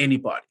just with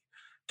anybody.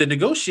 The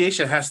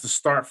negotiation has to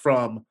start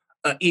from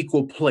an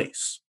equal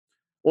place.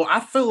 Well, I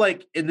feel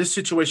like in this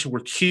situation where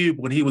Cube,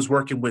 when he was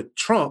working with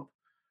Trump,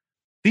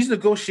 these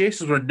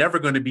negotiations were never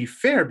going to be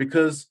fair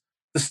because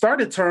the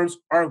starting terms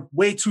are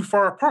way too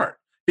far apart.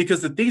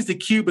 Because the things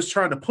that Cube is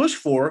trying to push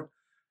for,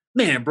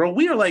 man, bro,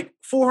 we are like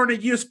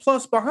 400 years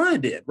plus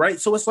behind it, right?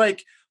 So it's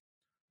like,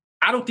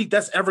 I don't think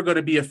that's ever going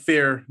to be a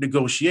fair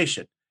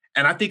negotiation.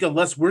 And I think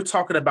unless we're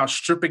talking about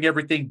stripping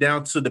everything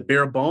down to the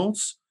bare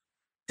bones,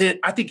 then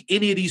I think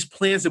any of these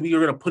plans that we are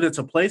going to put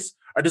into place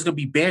are just going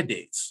to be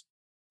Band-Aids.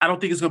 I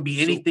don't think it's going to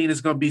be anything that's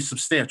going to be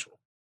substantial.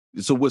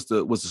 So what's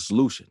the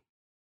solution?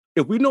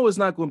 If we know it's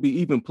not going to be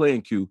even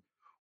playing Q,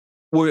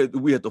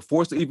 we have to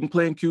force the even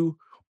playing Q,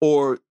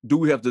 or do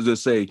we have to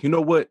just say, you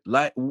know what,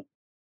 like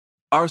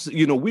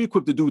we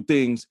equipped to do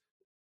things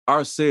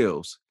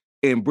ourselves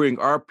and bring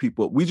our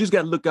people. We just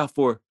got to look out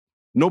for.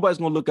 Nobody's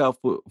going to look out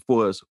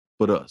for us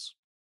but us.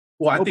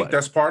 Well, I think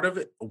that's part of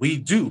it. We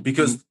do,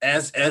 because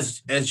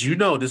as you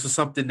know, this is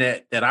something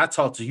that I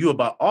talk to you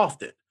about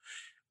often.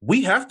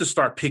 We have to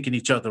start picking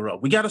each other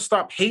up. We got to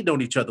stop hating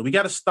on each other. We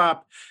got to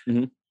stop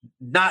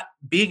not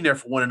being there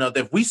for one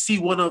another. If we see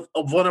one of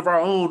our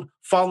own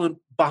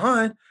falling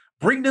behind,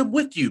 bring them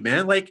with you,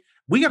 man. Like,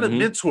 we got to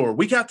mentor.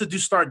 We got to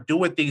start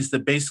doing things to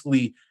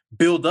basically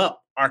build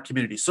up our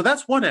community. So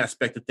that's one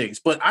aspect of things.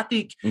 But I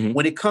think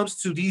when it comes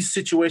to these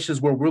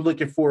situations where we're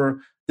looking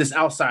for this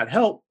outside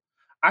help,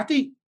 I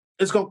think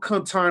it's going to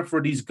come time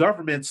for these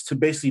governments to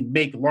basically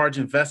make large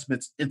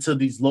investments into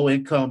these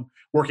low-income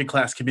working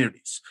class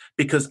communities,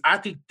 because I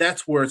think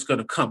that's where it's going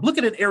to come. Look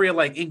at an area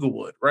like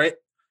Inglewood, right?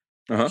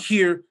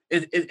 Here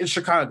in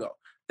Chicago.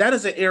 That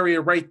is an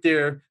area right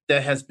there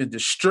that has been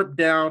just stripped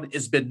down.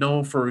 It's been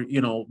known for,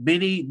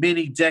 many,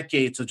 many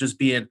decades of just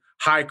being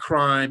high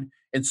crime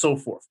and so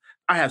forth.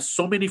 I have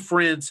so many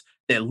friends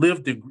that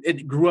lived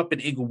and grew up in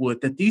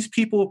Inglewood that these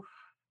people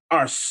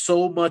are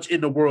so much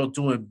in the world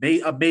doing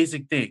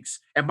amazing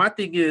things. And my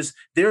thing is,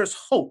 there's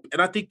hope.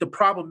 And I think the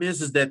problem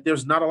is that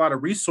there's not a lot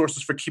of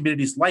resources for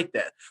communities like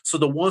that. So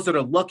the ones that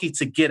are lucky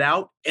to get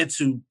out and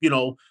to,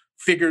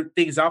 figure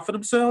things out for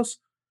themselves,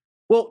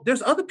 well,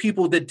 there's other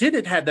people that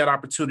didn't have that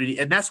opportunity.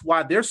 And that's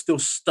why they're still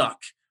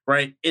stuck,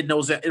 right, in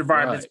those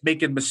environments,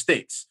 making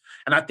mistakes.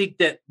 And I think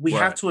that we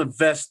have to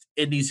invest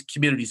in these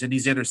communities, in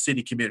these inner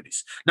city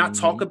communities, not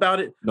talk about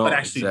it, but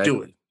actually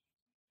do it.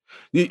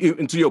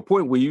 And to your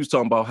point where you was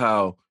talking about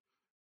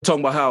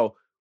how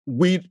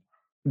we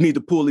need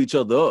to pull each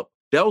other up.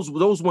 That was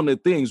one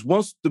of the things.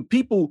 Once the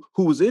people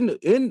who was in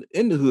the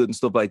hood and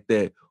stuff like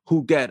that,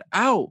 who got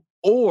out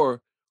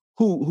or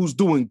who's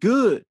doing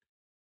good,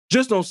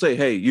 just don't say,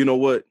 hey, you know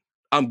what?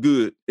 I'm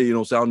good.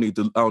 So I don't need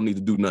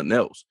to do nothing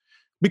else.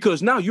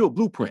 Because now you're a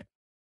blueprint.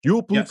 You're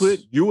a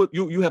blueprint. Yes.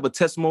 You have a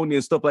testimony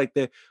and stuff like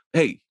that.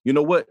 Hey, you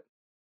know what?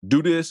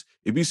 Do this.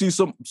 If you see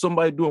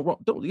somebody doing wrong,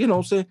 don't, you know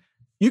what I'm saying?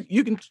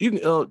 You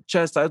can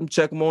chastise them,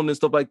 check them on and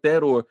stuff like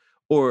that,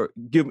 or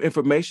give them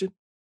information.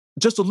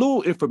 Just a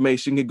little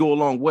information can go a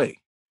long way.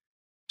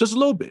 Just a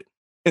little bit.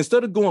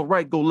 Instead of going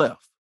right, go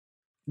left.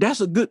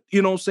 That's a good,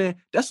 you know what I'm saying?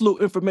 That's a little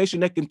information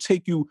that can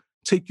take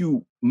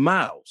you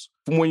miles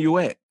from where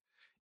you're at.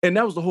 And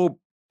that was the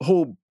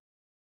whole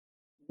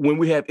when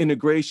we have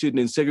integration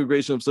and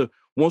segregation. So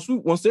once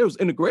there was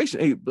integration,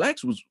 hey,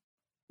 blacks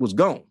was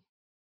gone.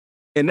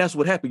 And that's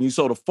what happened. You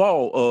saw the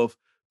fall of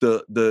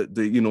the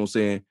you know what I'm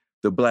saying,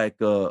 the black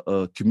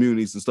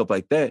communities and stuff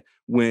like that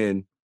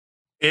when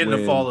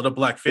the fall of the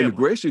black family.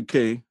 Integration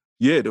came,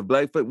 the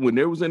black family, when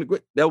there was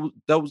integration,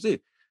 that was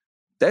it.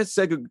 That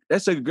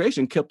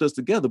segregation kept us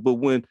together. But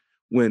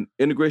when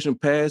integration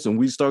passed and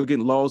we started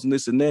getting laws and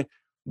this and that,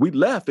 we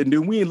left, and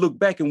then we didn't look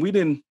back and we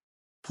didn't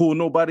pull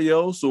nobody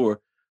else or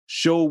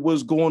show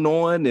what's going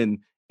on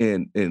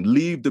and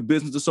leave the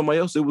business to somebody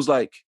else. It was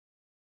like,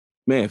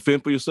 man,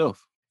 fend for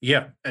yourself.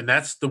 Yeah, and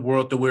that's the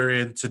world that we're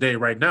in today,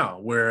 right now,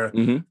 where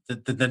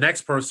the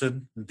next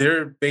person,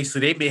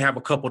 they may have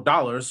a couple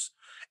dollars,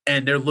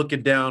 and they're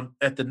looking down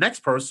at the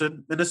next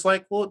person, and it's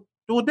like, well,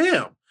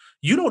 damn,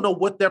 you don't know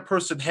what that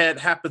person had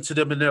happened to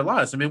them in their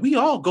lives. I mean, we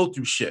all go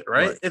through shit,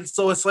 right? And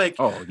so it's like,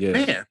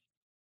 man,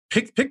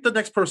 pick the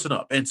next person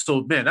up. And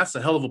so, man, that's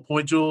a hell of a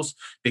point, Jules,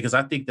 because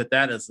I think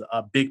that is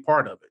a big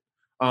part of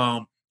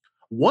it.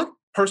 One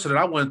person that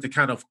I wanted to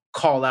kind of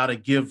call out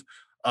and give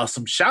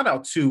some shout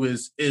out to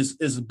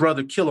is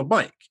brother Killer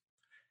Mike.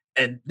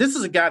 And this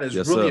is a guy that's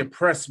really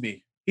impressed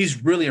me.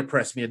 He's really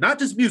impressed me. And not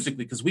just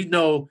musically, because we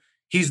know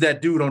he's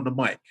that dude on the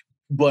mic.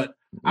 But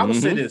I will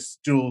say this,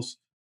 Jules.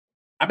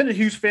 I've been a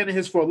huge fan of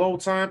his for a long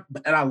time,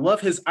 and I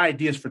love his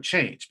ideas for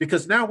change,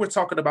 because now we're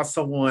talking about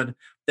someone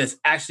that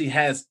actually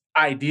has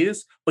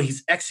ideas, but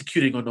he's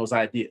executing on those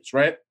ideas,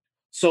 right?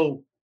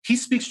 So he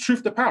speaks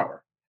truth to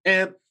power.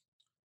 And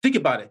think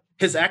about it.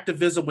 His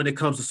activism when it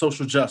comes to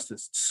social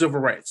justice,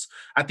 civil rights.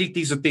 I think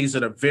these are things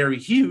that are very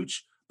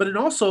huge. But then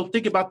also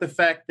think about the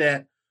fact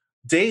that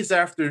days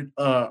after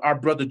our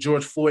brother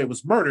George Floyd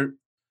was murdered,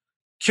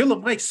 Killer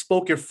Mike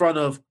spoke in front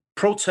of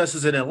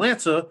protesters in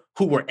Atlanta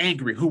who were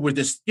angry, who were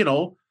just,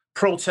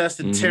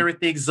 protesting, tearing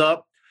things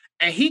up.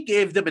 And he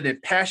gave them an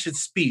impassioned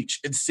speech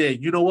and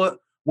said, you know what?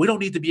 We don't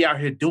need to be out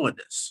here doing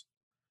this.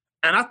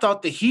 And I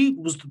thought that he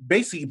was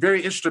basically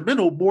very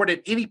instrumental, more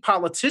than any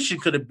politician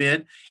could have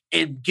been,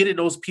 in getting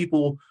those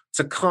people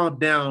to calm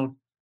down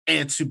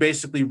and to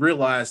basically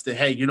realize that,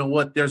 hey, you know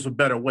what? There's a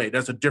better way.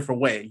 There's a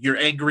different way. You're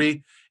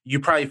angry. You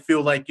probably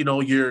feel like,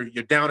 you're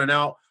down and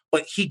out,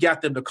 but he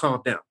got them to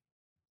calm down.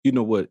 You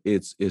know what?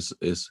 It's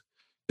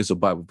a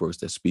Bible verse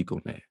that speak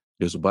on that.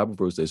 There's a Bible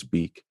verse that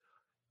speak.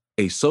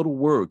 A subtle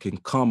word can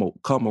calm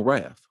a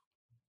wrath.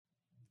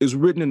 It's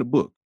written in the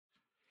book.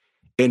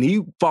 And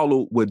he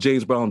followed what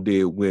James Brown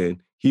did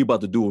when he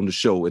about to do on the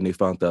show and they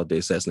found out they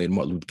assassinated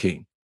Martin Luther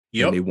King.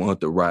 Yep. And they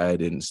wanted to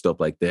riot and stuff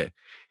like that.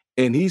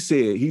 And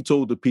he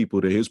told the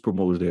people that his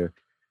promoters there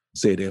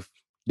said, if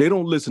they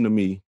don't listen to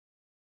me,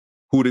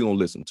 who they gonna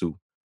listen to?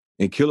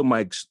 And Killer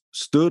Mike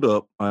stood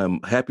up. I'm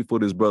happy for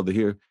this brother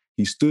here.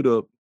 He stood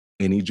up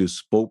and he just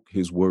spoke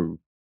his word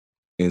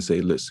and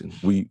say, listen,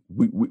 we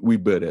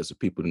better as a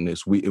people than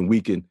this. We don't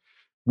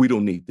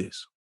need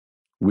this.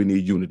 We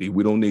need unity.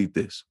 We don't need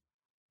this.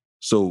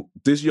 So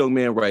this young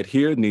man right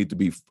here need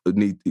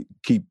to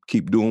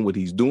keep doing what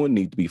he's doing,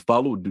 need to be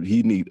followed.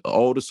 He need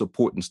all the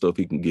support and stuff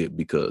he can get,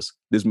 because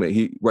this man,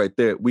 he right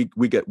there, we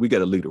got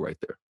a leader right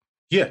there.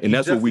 Yeah. And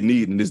that's what we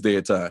need in this day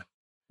and time.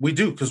 We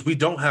do, because we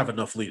don't have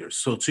enough leaders.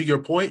 So to your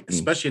point,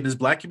 especially in this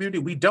Black community,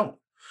 we don't.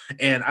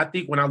 And I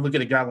think when I look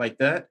at a guy like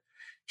that,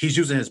 he's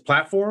using his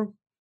platform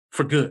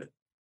for good.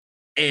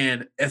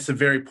 And that's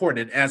very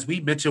important. And as we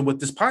mentioned with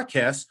this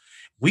podcast,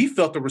 we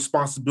felt the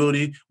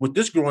responsibility with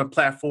this growing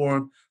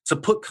platform to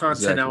put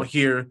content out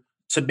here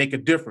to make a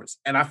difference.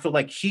 And I feel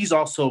like he's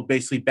also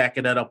basically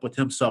backing that up with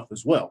himself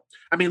as well.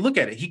 I mean, look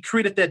at it. He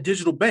created that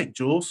digital bank,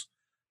 Jules.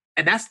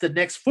 And that's the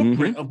next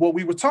footprint of what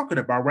we were talking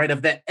about, right?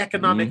 Of that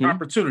economic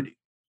opportunity.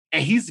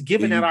 And he's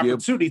giving that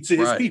opportunity to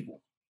his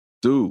people.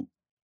 Dude,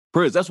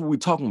 Prez, that's what we're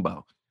talking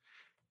about.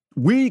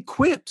 We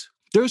equipped.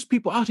 There's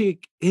people out here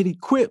and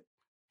equipped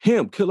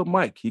him, Killer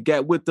Mike. He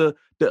got with the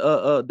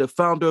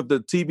founder of the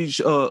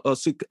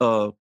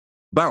TV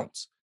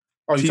Bounce.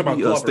 Oh, you talking about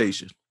Glover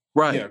station.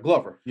 Right. Yeah,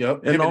 Glover.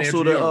 Yep. And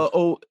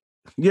also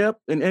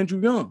and Andrew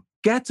Young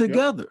got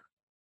together.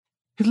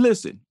 Yep.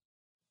 Listen,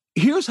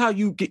 here's how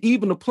you get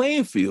even the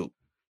playing field.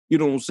 You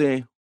know what I'm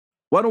saying?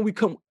 Why don't we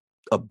come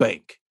a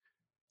bank?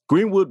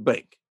 Greenwood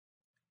Bank.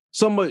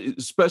 Somebody,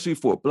 especially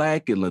for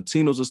Black and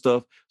Latinos and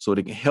stuff, so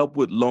they can help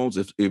with loans.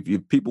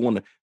 If people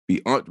want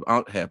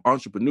to have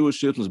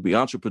entrepreneurships and be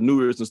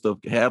entrepreneurs and stuff,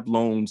 have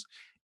loans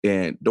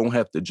and don't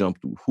have to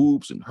jump through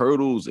hoops and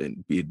hurdles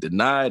and be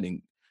denied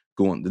and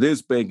going to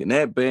this bank and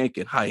that bank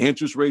and high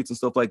interest rates and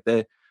stuff like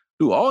that.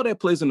 Dude, all that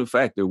plays in the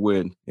factor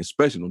when,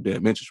 especially no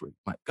damn interest rate.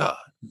 My God.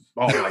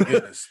 Oh my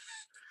goodness.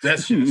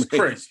 That shit is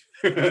crazy.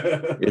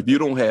 If you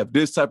don't have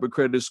this type of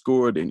credit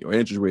score, then your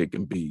interest rate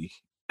can be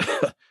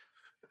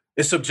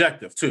it's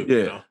subjective too.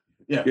 Yeah.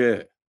 You know?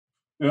 Yeah.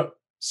 Yep.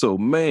 So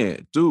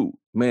man,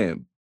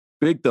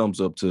 big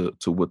thumbs up to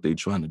what they're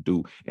trying to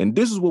do. And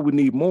this is what we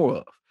need more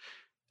of.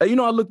 And,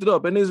 I looked it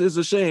up, and it's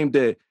a shame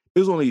that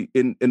there's only,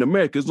 in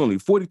America, there's only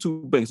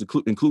 42 banks,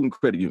 including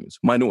credit unions,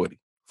 minority,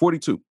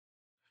 42.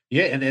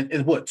 Yeah,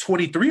 and what,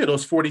 23 of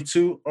those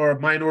 42 are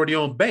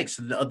minority-owned banks,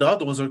 and the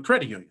other ones are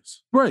credit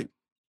unions. Right.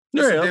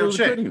 That's yeah, those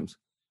are credit unions.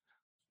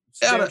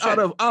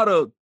 Out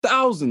of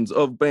thousands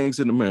of banks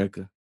in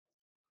America,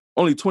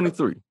 only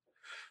 23.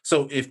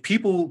 So if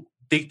people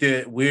think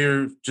that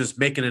we're just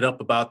making it up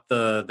about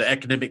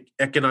the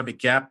economic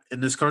gap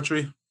in this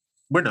country,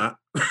 we're not.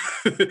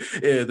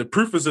 Yeah, the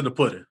proof is in the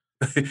pudding.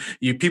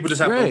 People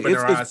just have to open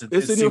their eyes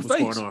and see what's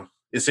going on.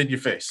 It's in your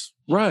face.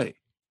 Right.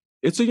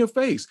 It's in your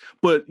face.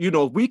 But,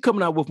 if we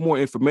coming out with more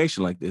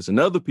information like this and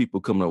other people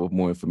coming out with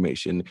more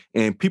information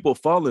and people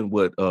following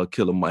what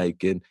Killer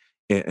Mike and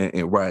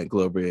Ryan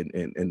Glover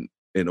and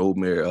old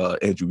Mayor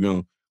Andrew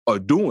Young are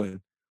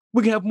doing,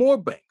 we can have more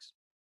banks.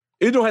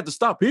 It don't have to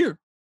stop here.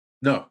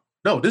 No,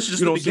 this is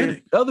just the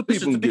beginning. Other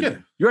people can get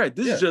it. You're right.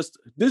 This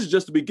is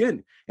just the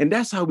beginning. And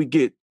that's how we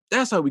get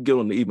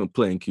on the even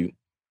playing field.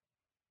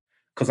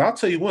 Because I'll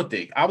tell you one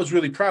thing, I was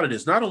really proud of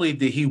this. Not only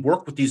did he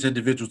work with these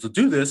individuals to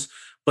do this,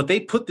 but they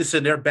put this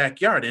in their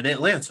backyard in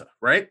Atlanta,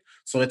 right?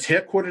 So it's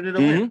headquartered in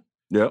Atlanta.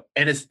 Mm-hmm. Yeah.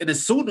 And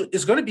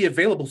it's going to be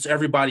available to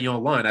everybody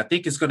online. I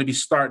think it's going to be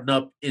starting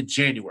up in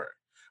January.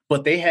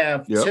 But they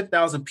have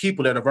 10,000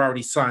 people that have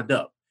already signed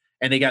up.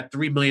 And they got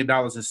 $3 million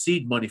in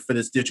seed money for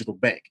this digital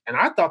bank. And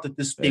I thought that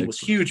this thing was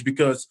huge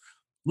because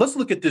let's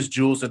look at this,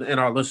 Jules, and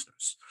our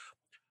listeners.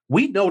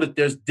 We know that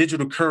there's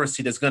digital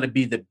currency that's going to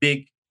be the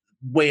big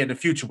way in the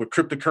future with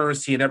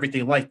cryptocurrency and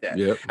everything like that.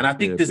 Yep. And I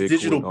think this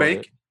digital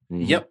bank,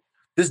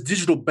 this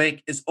digital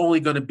bank is only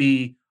going to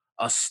be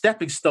a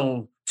stepping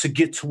stone to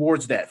get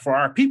towards that for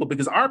our people,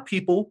 because our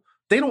people,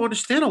 they don't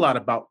understand a lot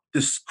about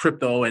this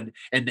crypto and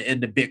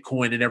the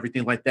Bitcoin and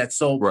everything like that.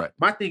 So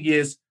my thing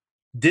is,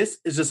 this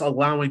is just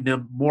allowing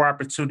them more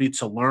opportunity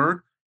to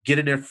learn,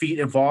 getting their feet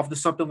involved in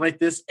something like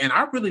this. And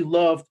I really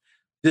loved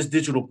this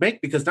digital bank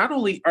because not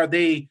only are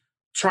they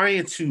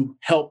trying to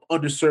help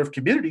underserved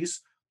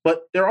communities,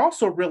 but they're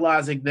also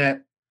realizing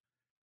that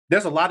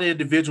there's a lot of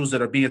individuals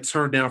that are being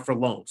turned down for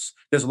loans.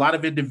 There's a lot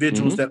of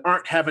individuals that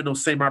aren't having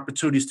those same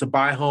opportunities to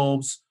buy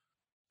homes.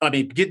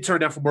 Getting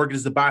turned down for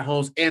mortgages to buy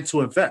homes and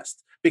to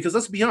invest. Because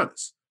let's be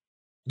honest,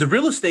 the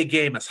real estate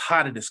game is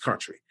hot in this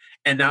country.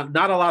 And now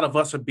not a lot of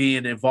us are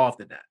being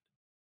involved in that.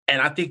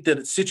 And I think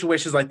that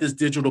situations like this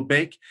digital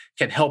bank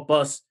can help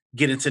us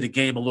get into the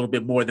game a little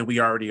bit more than we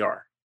already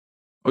are.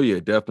 Oh,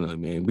 yeah, definitely,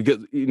 man. Because,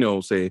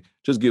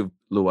 just give a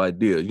little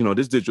idea.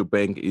 This digital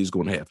bank is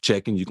going to have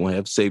checking. You're going to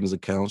have savings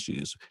accounts.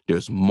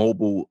 There's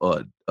mobile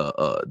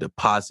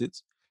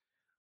deposits.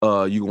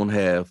 You're going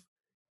to have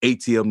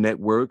ATM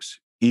networks,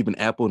 even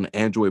Apple and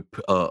Android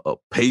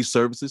pay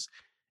services.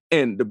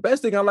 And the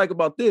best thing I like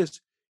about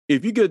this,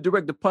 if you get a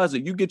direct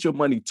deposit, you get your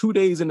money 2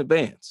 days in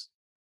advance.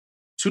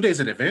 2 days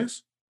in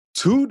advance?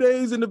 2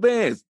 days in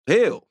advance.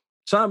 Hell,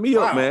 sign me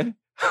up, man.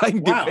 I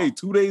can get paid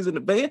 2 days in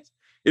advance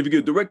if you get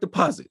a direct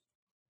deposit.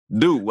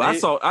 Dude, I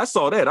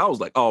saw that. I was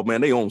like, oh, man,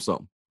 they own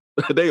something.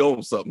 They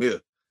own something here.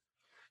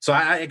 So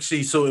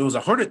so it was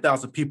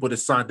 100,000 people that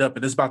signed up,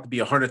 and it's about to be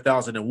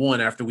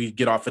 100,001 after we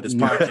get off of this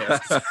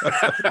podcast.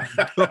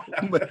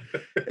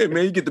 Hey,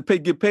 man, you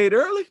get paid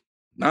early?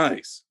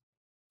 Nice.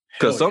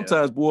 Because Hell yeah.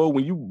 sometimes, boy,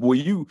 when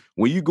you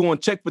going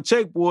check for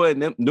check, boy,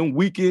 and them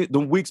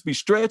weeks be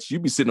stretched, you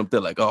be sitting up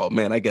there like, oh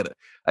man, I gotta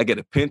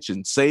pinch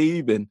and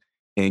save and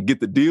get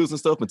the deals and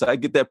stuff until I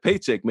get that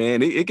paycheck,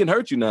 man. It can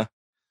hurt you now.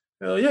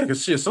 Hell yeah,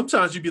 because shit,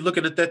 sometimes you be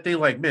looking at that thing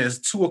like, man, it's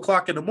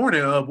 2:00 in the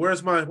morning.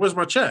 Where's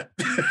my check?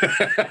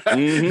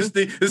 This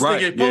thing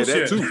ain't post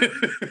yet. Too.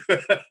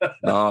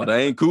 No, that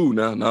ain't cool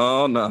now.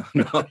 No. No,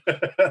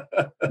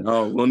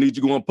 we don't need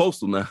you going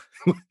postal now.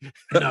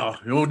 No,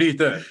 you don't need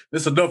that.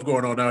 There's enough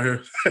going on out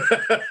here.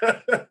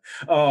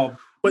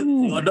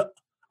 But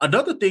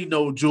another thing,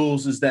 though,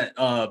 Jules, is that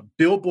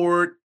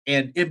Billboard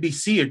and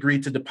NBC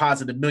agreed to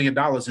deposit $1 million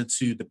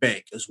into the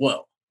bank as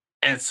well.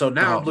 And so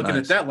now I'm looking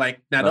at that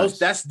like, now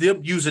that's them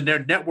using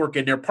their network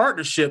and their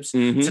partnerships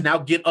to now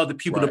get other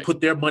people to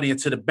put their money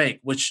into the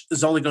bank, which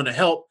is only going to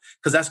help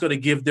because that's going to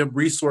give them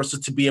resources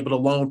to be able to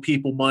loan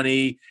people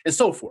money and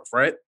so forth,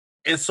 right?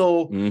 And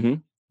so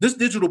this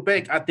digital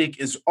bank, I think,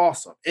 is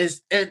awesome.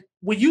 And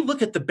when you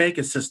look at the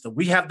banking system,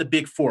 we have the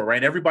big four,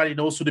 right? Everybody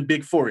knows who the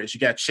big four is. You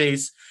got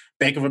Chase,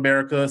 Bank of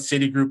America,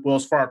 Citigroup,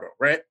 Wells Fargo,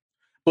 right?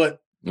 But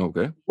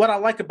what I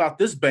like about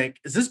this bank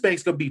is this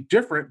bank's going to be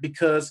different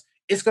because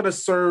it's going to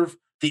serve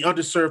the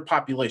underserved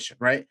population,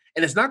 right?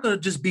 And it's not going to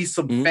just be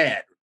some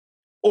fad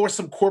or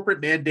some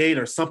corporate mandate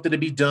or something to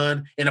be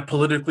done in a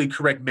politically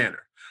correct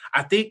manner.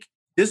 I think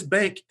this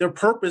bank, their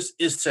purpose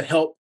is to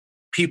help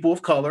people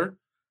of color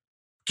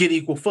get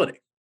equal footing.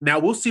 Now,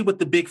 we'll see what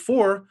the big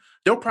four,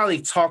 they'll probably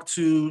talk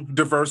to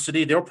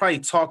diversity. They'll probably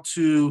talk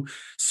to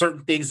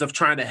certain things of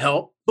trying to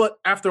help. But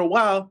after a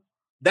while,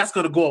 that's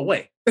going to go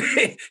away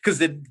because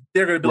then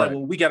they're going to be like,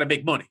 well, we got to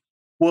make money.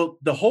 Well,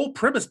 the whole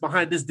premise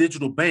behind this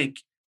digital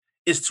bank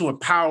is to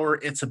empower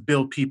and to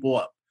build people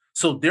up.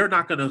 So they're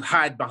not going to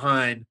hide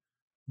behind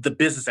the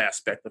business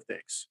aspect of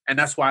things. And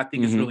that's why I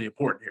think it's really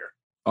important here.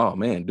 Oh,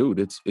 man, dude,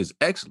 it's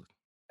excellent.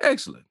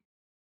 Excellent.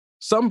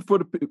 Something for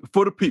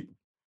the people.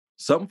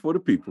 Something for the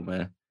people,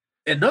 man.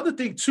 Another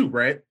thing too,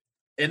 right?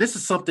 And this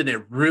is something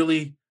that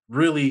really,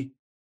 really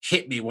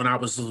hit me when I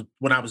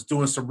was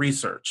doing some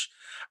research.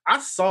 I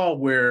saw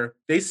where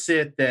they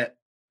said that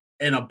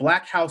in a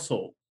Black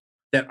household,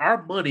 that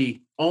our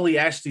money only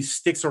actually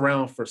sticks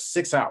around for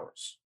 6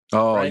 hours.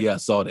 Oh, right? yeah, I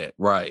saw that.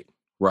 Right.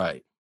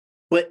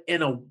 But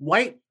in a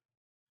white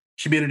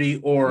community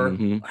or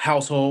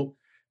household,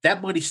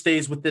 that money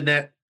stays within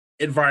that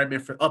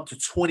environment for up to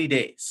 20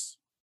 days.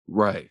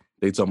 Right.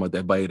 They talking about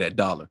that value, that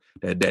dollar.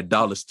 That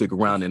dollar stick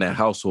around in that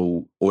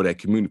household or that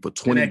community for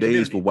 20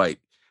 days for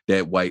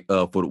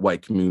the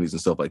white communities and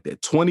stuff like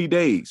that. 20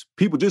 days.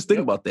 People just think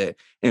about that.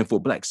 And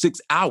for Black,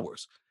 6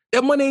 hours.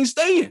 That money ain't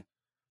staying.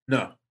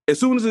 No. As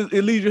soon as it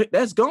leaves your hand,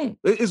 that's gone.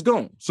 It's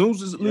gone. As soon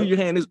as it leaves your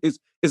hand,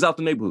 it's out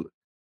the neighborhood.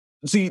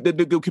 See,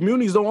 the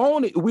communities don't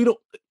own it.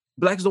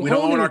 Blacks don't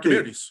own our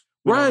communities.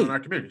 We don't own our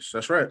communities.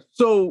 That's right.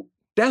 So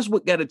that's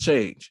what got to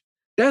change.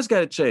 That's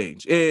got to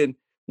change. And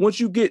once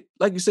you get,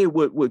 like you say,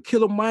 what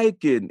Killer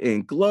Mike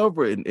and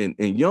Glover and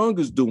Young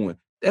is doing,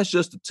 that's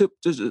just the tip,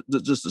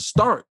 just the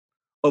start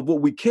of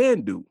what we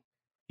can do.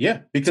 Yeah,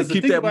 because to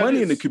keep that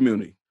money in the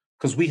community.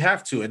 Because we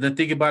have to. And the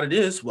thing about it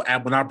is,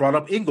 when I brought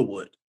up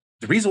Inglewood,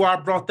 the reason why I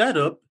brought that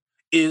up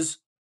is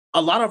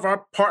a lot of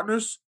our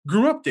partners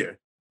grew up there.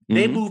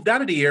 They moved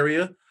out of the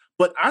area,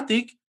 but I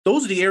think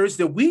those are the areas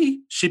that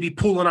we should be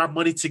pulling our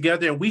money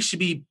together and we should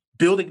be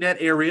building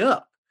that area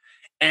up.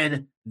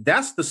 And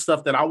that's the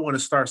stuff that I want to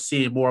start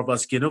seeing more of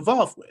us get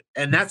involved with.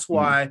 And that's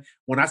why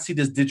when I see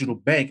this digital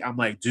bank, I'm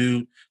like,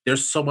 dude,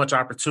 there's so much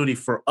opportunity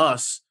for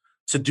us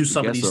to do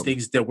some of these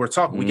things that we're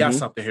talking. We got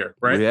something here,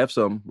 right? We have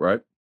something,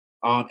 right?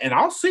 And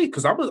I'll see,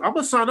 because I'm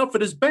gonna sign up for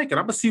this bank and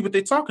I'm gonna see what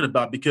they're talking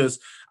about, because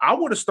I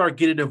want to start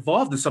getting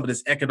involved in some of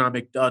this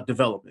economic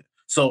development.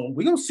 So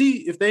we're gonna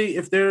see if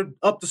they're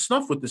up to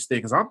snuff with this thing,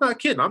 because I'm not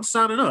kidding. I'm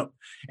signing up,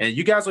 and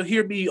you guys will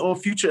hear me on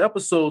future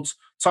episodes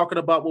talking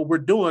about what we're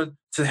doing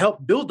to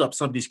help build up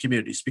some of these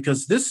communities,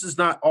 because this is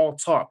not all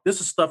talk.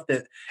 This is stuff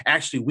that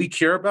actually we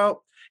care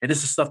about, and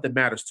this is stuff that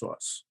matters to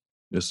us.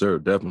 Yes, sir.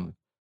 Definitely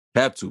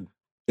have to,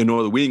 in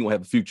order we ain't gonna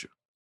have a future,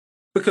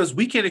 because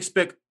we can't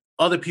expect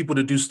other people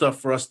to do stuff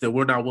for us that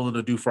we're not willing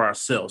to do for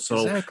ourselves.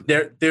 So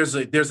there's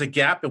a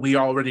gap, and we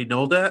already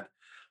know that.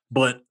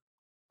 But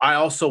I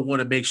also want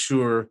to make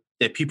sure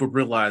that people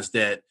realize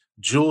that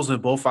Jules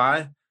and both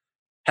I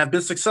have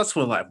been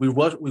successful in life. We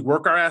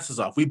work our asses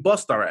off. We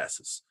bust our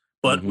asses.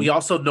 But we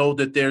also know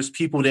that there's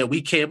people that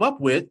we came up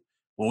with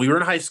when we were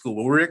in high school,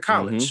 when we were in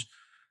college.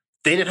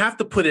 They didn't have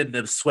to put in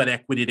the sweat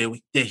equity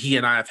that he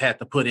and I have had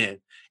to put in.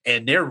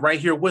 And they're right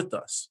here with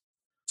us.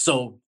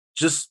 So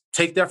just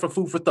take that for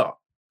food for thought.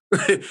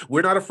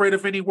 We're not afraid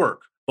of any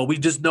work, but we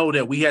just know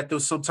that we had to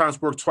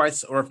sometimes work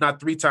twice, or if not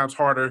 3 times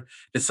harder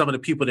than some of the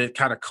people that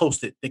kind of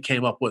coasted that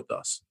came up with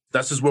us.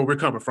 That's just where we're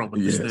coming from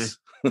with this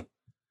thing.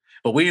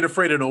 But we ain't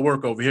afraid of no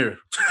work over here.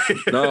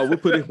 No, we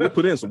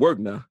put in some work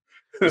now,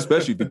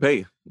 especially if you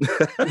pay.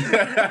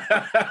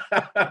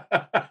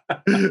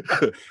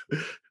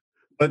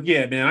 But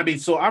yeah, man, I mean,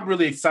 so I'm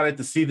really excited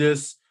to see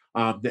this.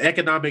 The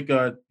economic,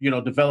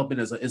 development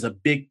is a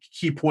big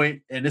key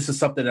point, and this is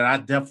something that I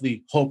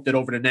definitely hope that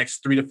over the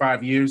next 3 to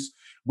 5 years,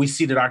 we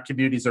see that our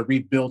communities are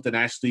rebuilt and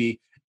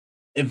actually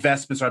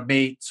investments are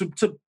made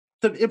to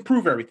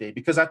improve everything.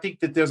 Because I think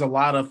that there's a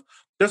lot of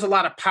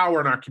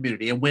power in our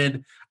community, and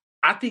when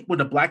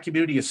the Black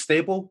community is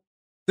stable,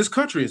 this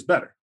country is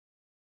better.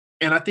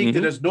 And I think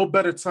that there's no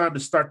better time to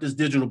start this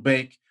digital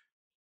bank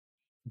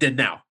than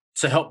now,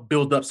 to help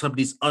build up some of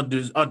these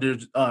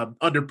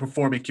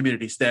underperforming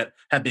communities that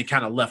have been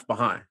kind of left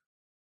behind.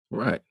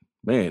 Right,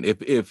 man.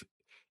 If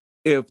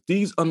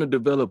these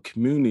underdeveloped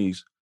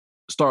communities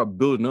start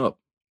building up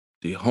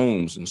the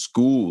homes and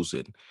schools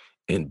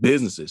and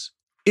businesses,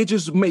 it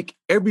just make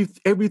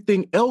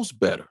everything else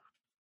better,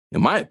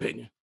 in my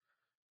opinion.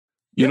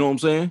 You know what I'm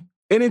saying?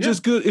 And it's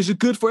just good. It's just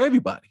good for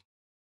everybody.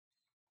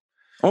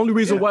 Only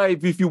reason why,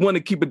 if you want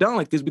to keep it down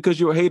like this, because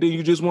you're a hater,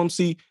 you just want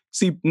to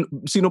see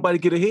nobody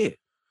get ahead.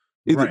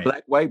 Either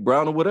black, white,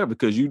 brown, or whatever,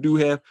 because you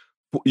get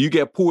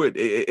poor,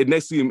 and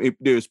next to him,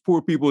 there's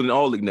poor people in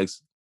all the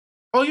next.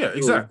 Oh, yeah,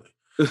 exactly.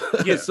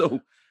 Yeah.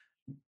 So,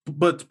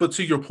 but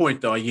to your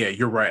point, though, yeah,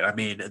 you're right. I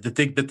mean, the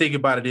thing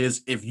about it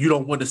is, if you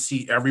don't want to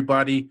see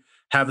everybody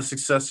have a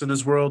success in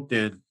this world,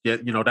 then,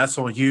 that's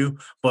on you.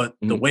 But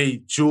the way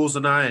Jules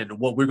and I, and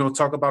what we're going to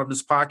talk about in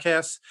this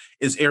podcast,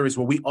 is areas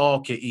where we all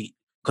can eat.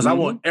 Because I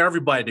want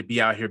everybody to be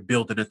out here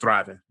building and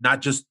thriving,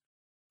 not just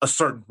a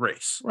certain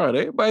race. Right.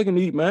 Everybody can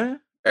eat, man.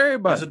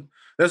 Everybody.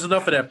 There's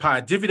enough of that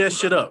pie. Divvy that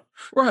shit up.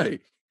 Right.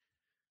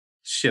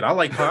 Shit, I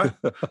like pie.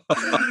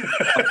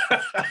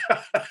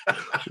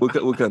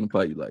 What kind of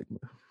pie you like, man?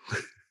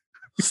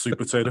 Sweet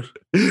potato.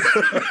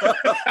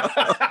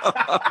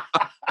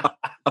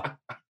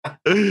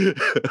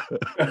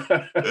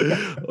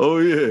 Oh,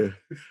 yeah.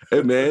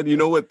 Hey, man, you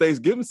know what?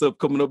 Thanksgiving stuff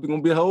coming up, it's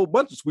going to be a whole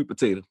bunch of sweet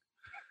potato.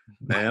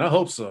 Man, I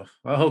hope so.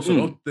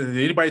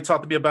 Anybody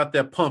talk to me about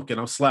that pumpkin,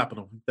 I'm slapping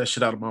them. That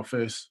shit out of my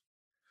face.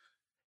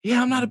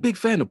 Yeah, I'm not a big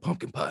fan of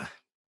pumpkin pie.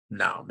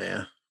 No,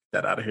 man.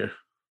 That out of here.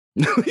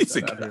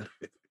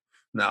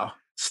 No,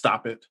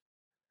 stop it.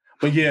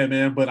 But yeah,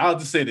 man. But I'll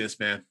just say this,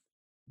 man.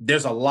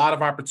 There's a lot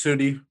of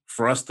opportunity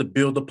for us to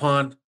build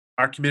upon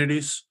our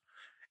communities.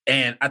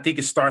 And I think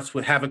it starts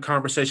with having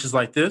conversations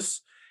like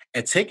this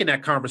and taking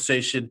that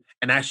conversation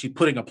and actually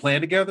putting a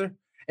plan together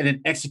and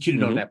then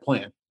executing on that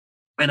plan.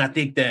 And I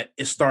think that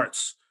it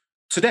starts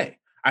today.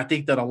 I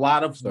think that a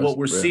lot of what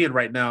we're seeing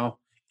right now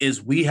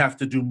is we have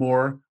to do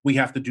more. We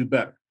have to do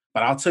better.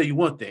 But I'll tell you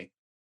one thing.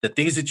 The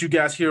things that you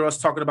guys hear us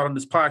talking about on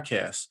this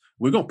podcast,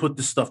 we're going to put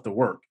this stuff to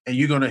work. And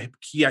you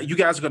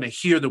guys are going to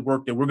hear the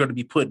work that we're going to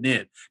be putting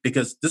in,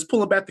 because this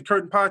Pulling Back the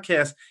Curtain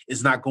podcast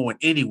is not going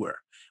anywhere.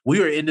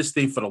 We are in this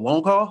thing for the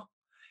long haul,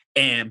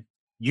 and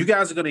you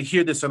guys are going to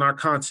hear this in our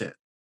content.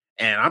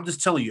 And I'm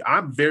just telling you,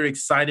 I'm very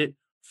excited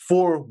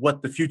for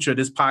what the future of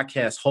this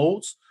podcast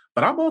holds,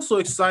 but I'm also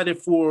excited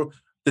for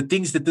the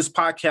things that this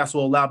podcast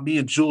will allow me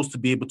and Jules to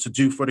be able to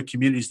do for the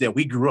communities that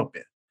we grew up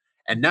in.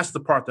 And that's the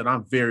part that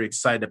I'm very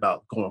excited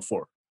about going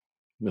forward.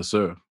 Yes,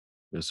 sir.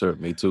 Yes, sir.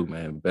 Me too,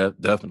 man.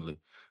 Definitely.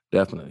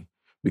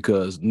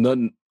 Because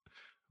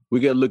we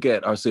got to look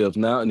at ourselves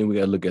now, and then we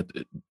got to look at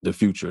the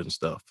future and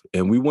stuff.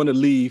 And we want to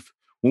leave,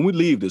 when we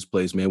leave this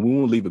place, man, we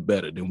want to leave it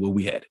better than what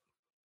we had it.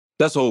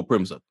 That's the whole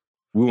premise of it.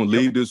 We want to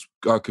leave this,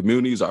 our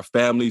communities, our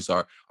families,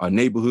 our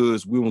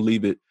neighborhoods, we want to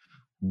leave it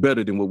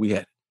better than what we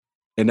had it.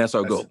 And that's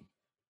our goal.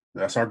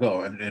 That's our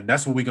goal. And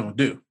that's what we're going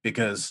to do,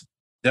 because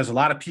there's a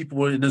lot of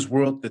people in this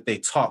world that they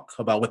talk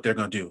about what they're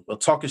going to do. Well,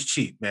 talk is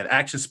cheap, man.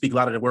 Actions speak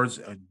louder than words,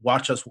 and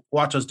watch us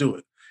do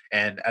it.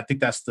 And I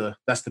think that's the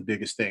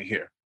biggest thing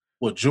here.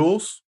 Well,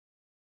 Jules,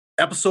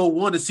 episode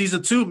 1 of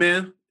season 2,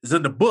 man, is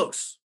in the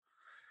books.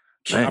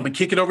 Man. I'm going to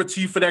kick it over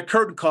to you for that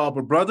curtain call,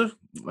 but brother,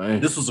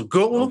 this was a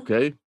good one.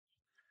 Okay.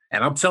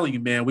 And I'm telling you,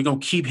 man, we're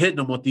going to keep hitting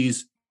them with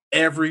these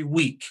every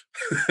week.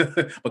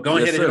 But go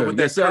ahead and hit them with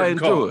that curtain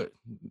call. It.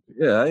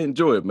 Yeah, I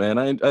enjoy it, man.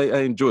 I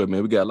enjoy it,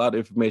 man. We got a lot of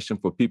information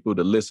for people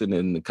to listen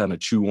and kind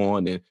of chew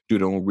on and do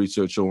their own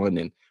research on.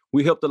 And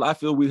I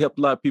feel we helped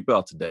a lot of people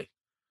out today.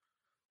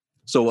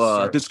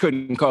 So this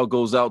curtain call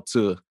goes out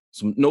to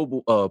some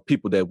noble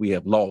people that we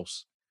have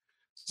lost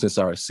since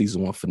our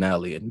season 1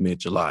 finale in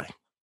mid-July.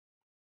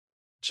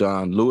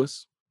 John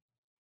Lewis,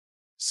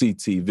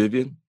 C.T.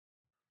 Vivian,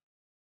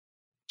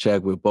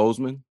 Chadwick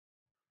Boseman,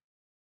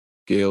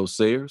 Gail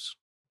Sayers,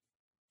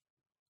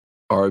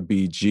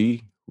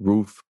 RBG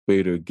Ruth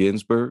Bader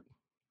Ginsburg,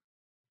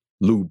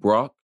 Lou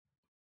Brock,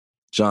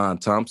 John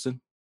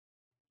Thompson,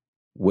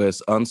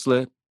 Wes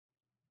Unslet,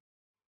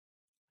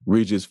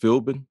 Regis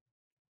Philbin,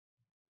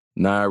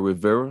 Naya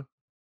Rivera,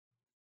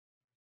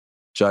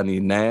 Johnny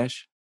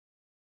Nash,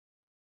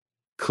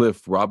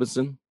 Cliff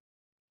Robinson,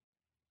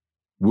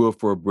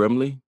 Wilford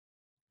Brimley,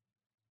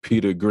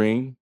 Peter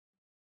Green,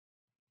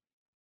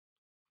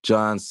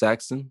 John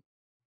Saxon,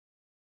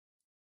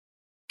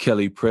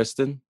 Kelly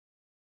Preston,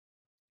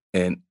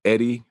 and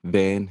Eddie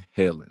Van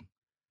Halen.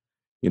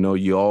 You know,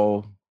 you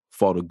all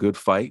fought a good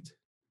fight.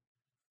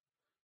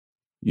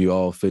 You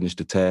all finished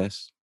the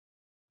task,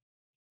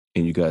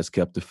 and you guys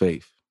kept the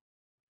faith.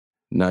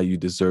 Now you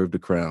deserve the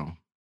crown.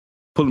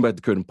 Pulling Back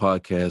the Curtain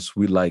podcast,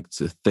 we like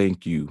to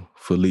thank you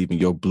for leaving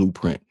your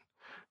blueprint,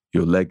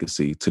 your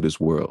legacy to this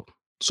world.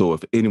 So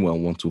if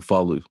anyone wants to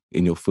follow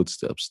in your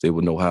footsteps, they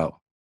will know how.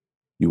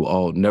 You will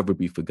all never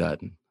be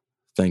forgotten.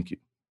 Thank you.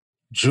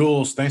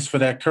 Jules, thanks for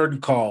that curtain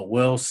call.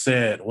 Well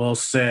said. Well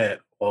said.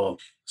 Well,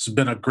 it's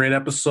been a great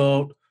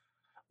episode.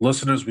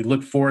 Listeners, we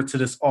look forward to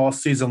this all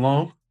season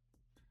long.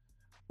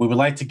 We would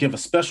like to give a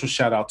special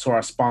shout out to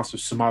our sponsor,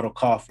 Sumato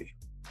Coffee.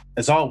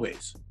 As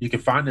always, you can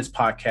find this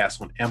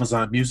podcast on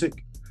Amazon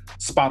Music,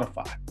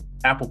 Spotify,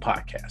 Apple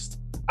Podcasts,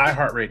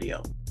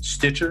 iHeartRadio,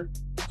 Stitcher,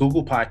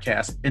 Google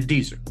Podcasts, and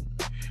Deezer.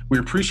 We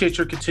appreciate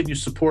your continued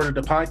support of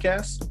the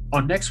podcast.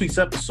 On next week's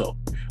episode,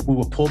 we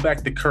will pull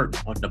back the curtain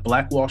on the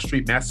Black Wall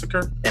Street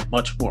Massacre and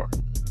much more.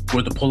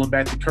 We're the Pulling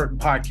Back the Curtain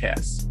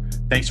podcast.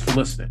 Thanks for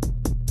listening.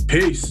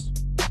 Peace.